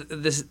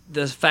the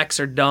effects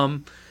are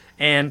dumb,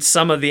 and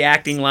some of the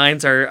acting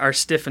lines are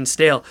stiff and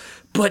stale.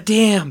 But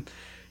damn...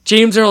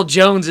 James Earl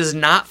Jones is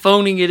not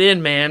phoning it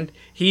in, man.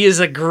 He is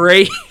a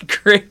great,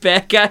 great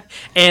bad guy.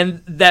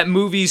 And that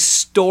movie's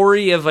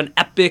story of an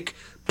epic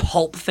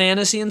pulp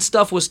fantasy and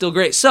stuff was still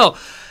great. So,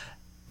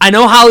 I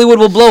know Hollywood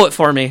will blow it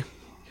for me,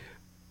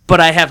 but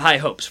I have high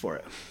hopes for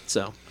it.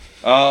 So,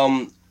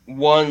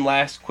 one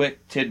last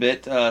quick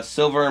tidbit.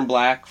 Silver and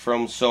Black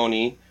from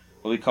Sony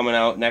will be coming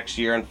out next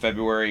year on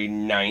February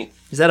 9th.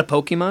 Is that a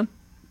Pokemon?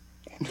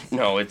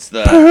 No, it's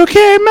the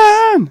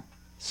Pokemon!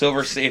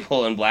 Silver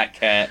Sable and Black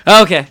Cat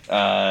Okay.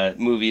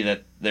 movie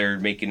that they're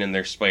making in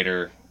their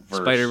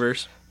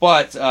Spider-Verse.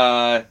 But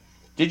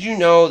did you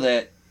know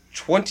that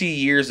 20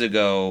 years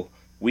ago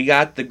we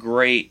got the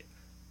great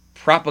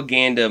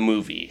propaganda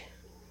movie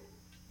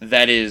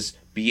that is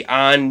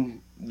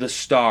beyond the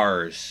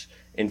stars?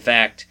 In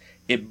fact,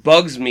 it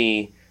bugs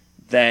me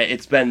that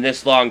it's been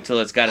this long till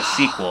it's got a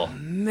sequel.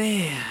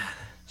 Man.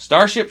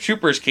 Starship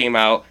Troopers came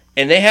out,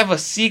 and they have a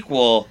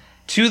sequel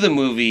to the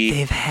movie.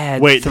 They've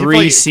had Wait,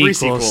 three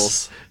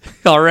sequels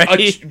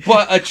already.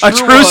 A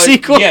true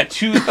sequel? Yeah,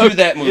 to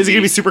that movie. Is it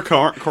going to be super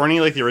corny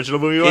like the original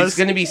movie was? It's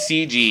going to be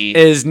CG.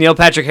 Is Neil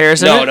Patrick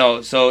Harris in it?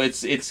 No. So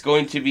it's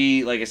going to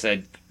be, like I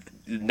said,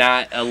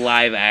 not a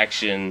live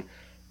action,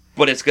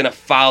 but it's going to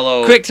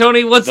follow... Quick,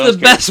 Tony, what's the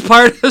best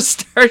part of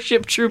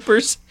Starship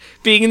Troopers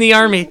being in the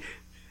Army?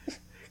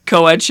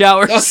 Co-ed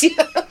showers. Oh,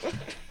 yeah.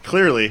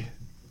 Clearly.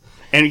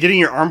 And getting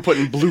your arm put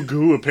in blue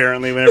goo,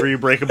 apparently, whenever you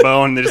break a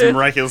bone, they just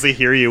miraculously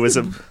heal you with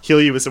some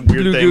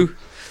weird Blue thing. goo.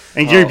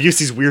 And Gary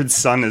Busey's weird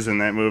son is in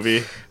that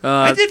movie.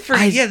 I did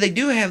forget. Yeah, they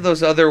do have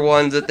those other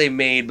ones that they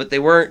made, but they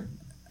weren't...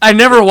 I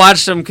never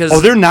watched them because... Oh,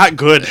 they're not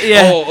good.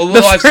 Yeah,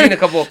 I've seen a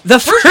couple. The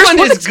first one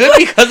is good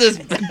because it's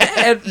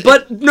bad.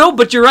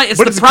 But you're right. It's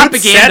But the it's propaganda.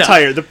 good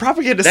satire. The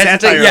propaganda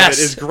satire of it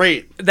is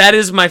great. That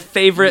is my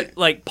favorite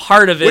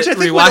part of it. Which I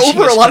think went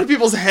over a lot of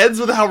people's heads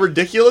with how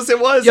ridiculous it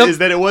was. Is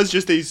that it was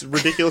just these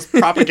ridiculous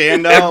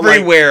propaganda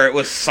everywhere. It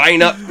was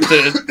sign up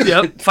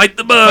to fight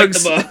the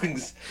bugs. Fight the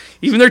bugs.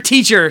 Even their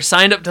teacher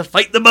signed up to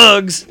fight the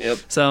bugs. Yep.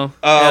 So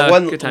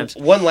good times.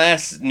 One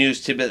last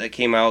news tidbit that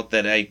came out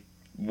that I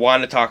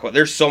want to talk about.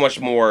 There's so much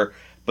more,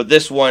 but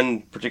this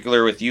one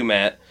particular with you,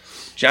 Matt.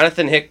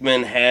 Jonathan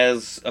Hickman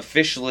has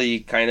officially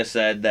kind of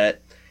said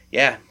that,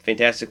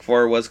 Fantastic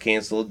Four was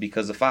canceled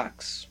because of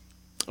Fox.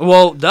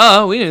 Well,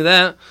 duh, we knew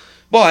that.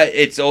 But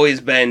it's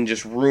always been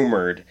just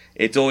rumored.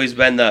 It's always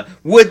been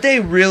would they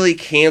really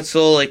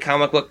cancel a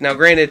comic book? Now,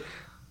 granted,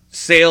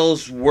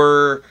 sales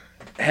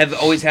have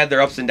always had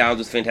their ups and downs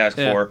with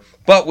Fantastic Four,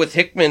 but with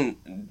Hickman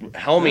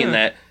helming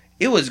that,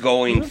 it was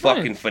going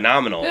fucking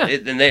phenomenal.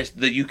 Yeah.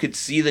 You could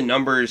see the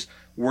numbers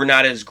were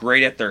not as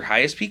great at their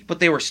highest peak, but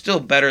they were still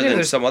better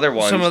than some other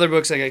ones. Some other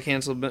books that got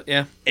canceled, but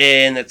yeah.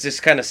 And it's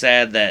just kind of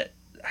sad that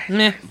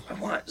I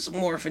want some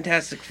more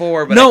Fantastic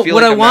Four, but no, I feel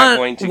what like I I'm want, not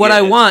going to what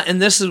get I it. want,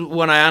 and this is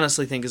what I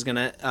honestly think is going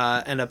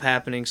to end up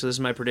happening. So this is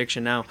my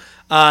prediction now.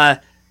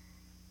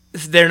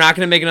 They're not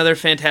going to make another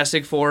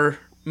Fantastic Four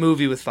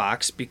movie with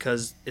Fox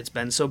because it's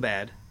been so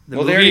bad. They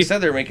already said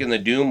they're making the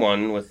Doom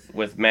one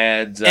with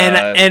Mads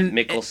and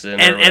Mikkelsen.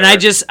 And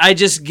I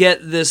just get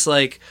this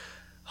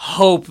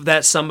hope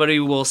that somebody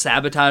will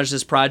sabotage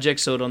this project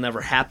so it'll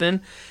never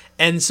happen,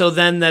 and so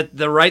then that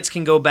the rights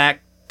can go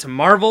back to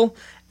Marvel,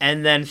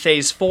 and then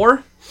Phase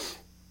 4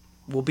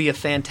 will be a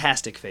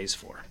fantastic Phase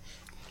 4.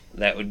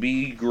 That would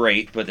be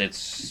great, but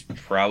it's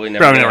probably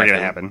never going to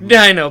happen.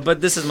 Yeah, I know,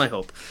 but this is my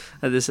hope.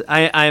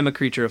 I am a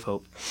creature of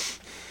hope.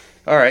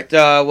 All right.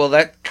 Well,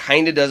 that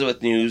kind of does it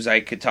with news. I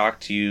could talk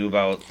to you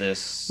about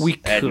this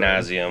ad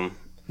nauseum.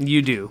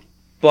 You do.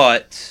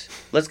 But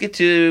let's get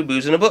to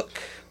Booze in a Book.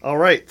 All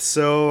right.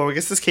 So I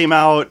guess this came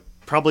out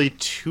probably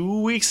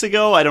 2 weeks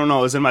ago. I don't know.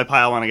 It was in my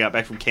pile when I got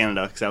back from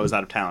Canada because I was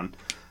out of town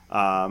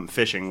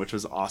fishing, which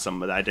was awesome,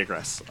 but I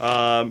digress.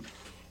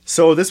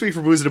 So this week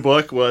for Booze in a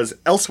Book was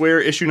Elsewhere,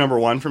 issue number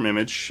 1 from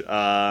Image.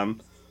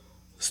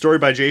 Story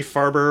by Jay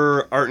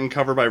Farber, art and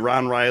cover by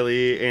Ron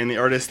Riley, and the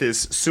artist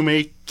is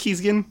Sume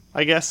Kizgin,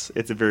 I guess.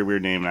 It's a very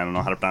weird name, and I don't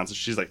know how to pronounce it.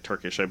 She's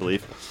Turkish, I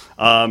believe.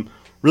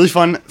 Really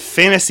fun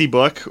fantasy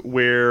book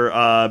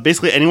where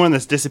basically anyone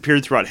that's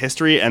disappeared throughout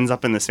history ends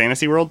up in this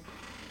fantasy world.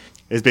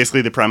 Is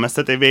basically the premise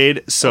that they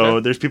made. So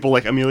there's people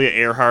like Amelia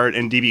Earhart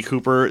and D.B.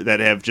 Cooper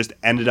that have just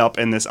ended up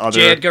in this other...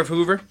 J. Edgar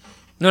Hoover?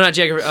 No, not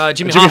Jimmy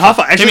Hoffa.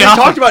 Actually,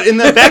 talked about in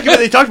the back of it.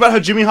 They talked about how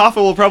Jimmy Hoffa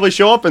will probably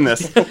show up in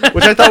this,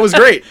 which I thought was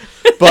great.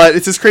 But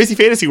it's this crazy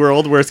fantasy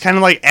world where it's kind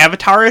of like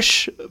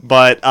Avatar-ish,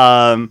 but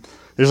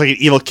there's an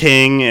evil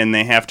king, and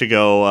they have to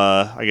go,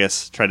 I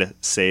guess, try to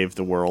save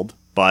the world.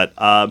 But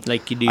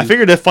like you do. I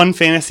figured a fun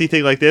fantasy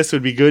thing like this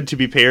would be good to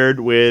be paired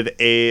with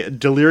a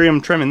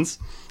Delirium Tremens.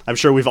 I'm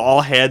sure we've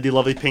all had the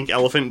lovely pink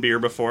elephant beer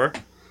before,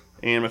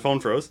 and my phone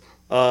froze.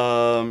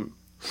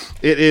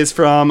 It is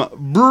from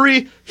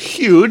Brewery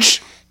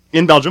Huge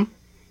in Belgium.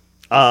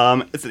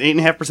 It's an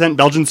 8.5%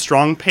 Belgian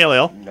strong pale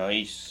ale.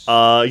 Nice.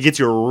 It gets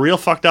you real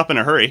fucked up in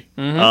a hurry.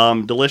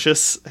 Mm-hmm.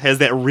 Delicious. Has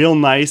that real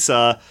nice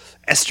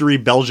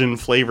estery Belgian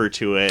flavor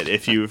to it.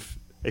 If you've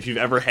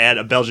ever had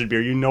a Belgian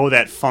beer, you know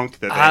that funk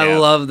that they have. I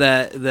love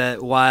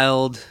that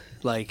wild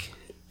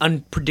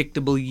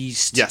unpredictable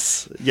yeast.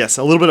 Yes,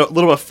 a little bit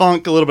of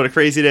funk, a little bit of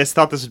craziness.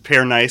 Thought this would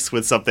pair nice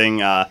with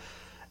something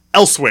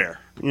elsewhere.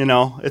 You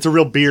know, it's a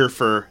real beer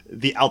for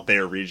the out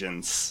there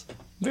regions.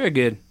 Very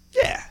good.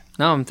 Yeah.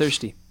 Now I'm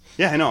thirsty.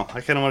 Yeah, I know.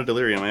 I kind of want a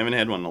delirium. I haven't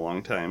had one in a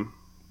long time.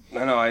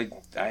 I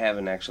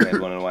haven't actually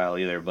had one in a while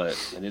either, but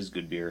it is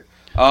good beer.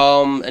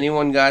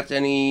 Anyone got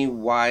any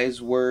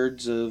wise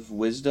words of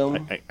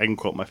wisdom? I can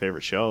quote my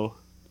favorite show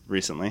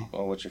recently.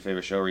 Well, what's your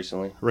favorite show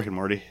recently? Rick and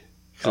Morty.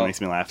 Because it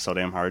makes me laugh so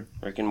damn hard.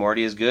 Rick and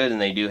Morty is good, and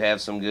they do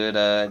have some good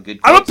good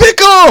I'm a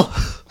pickle!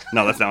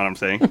 No, that's not what I'm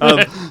saying.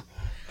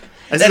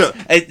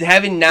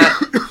 Having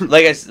not,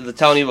 like I was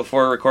telling you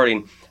before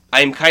recording,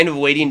 I'm kind of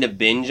waiting to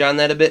binge on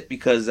that a bit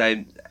because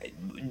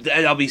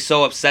I'll be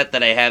so upset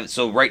that I have it.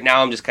 So right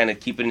now I'm just kind of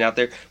keeping it out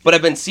there. But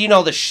I've been seeing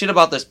all this shit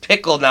about this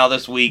pickle now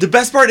this week. The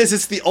best part is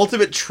it's the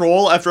ultimate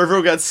troll after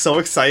everyone got so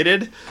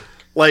excited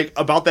like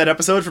about that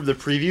episode from the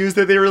previews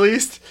that they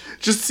released.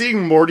 Just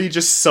seeing Morty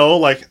just so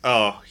like,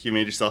 oh, you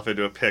made yourself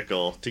into a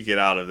pickle to get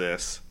out of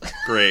this.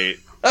 Great.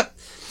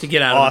 To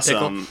get out of the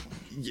pickle.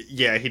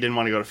 Yeah, he didn't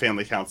want to go to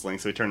family counseling,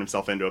 so he turned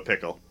himself into a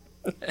pickle.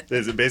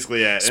 Is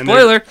basically it.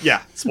 Spoiler.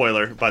 Yeah,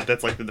 spoiler, but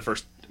that's like the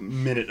first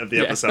minute of the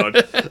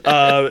episode.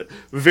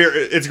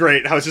 It's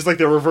great how it's just like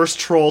the reverse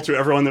troll to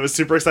everyone that was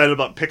super excited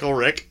about Pickle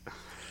Rick,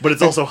 but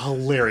it's also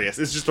hilarious.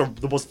 It's just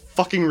the most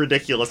fucking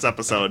ridiculous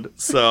episode.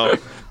 So,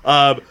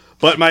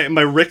 but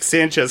my Rick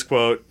Sanchez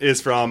quote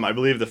is from, I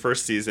believe, the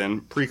first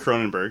season,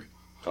 pre-Cronenberg.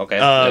 Okay.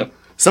 Yep.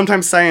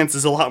 Sometimes science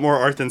is a lot more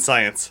art than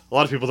science. A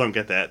lot of people don't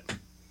get that.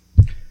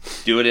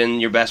 Do it in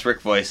your best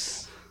Rick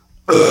voice.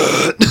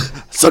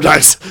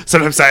 Sometimes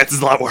science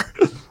is a lot more.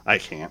 I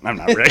can't. I'm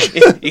not Rick.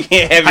 You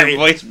can't have your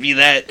voice be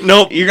that.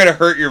 Nope. You're going to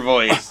hurt your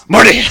voice.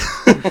 Marty!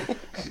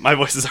 My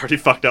voice is already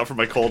fucked up from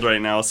my cold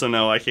right now, so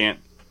no, I can't.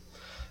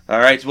 All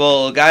right.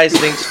 Well, guys,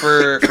 thanks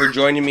for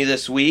joining me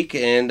this week.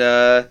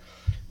 And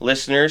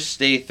listeners,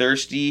 stay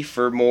thirsty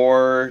for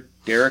more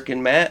Derek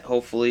and Matt,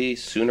 hopefully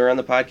sooner on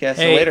the podcast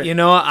than later. You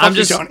know what? I'm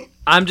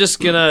Tony. just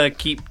going to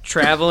keep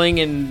traveling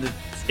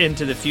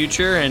into the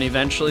future, and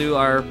eventually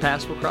our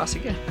paths will cross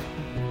again.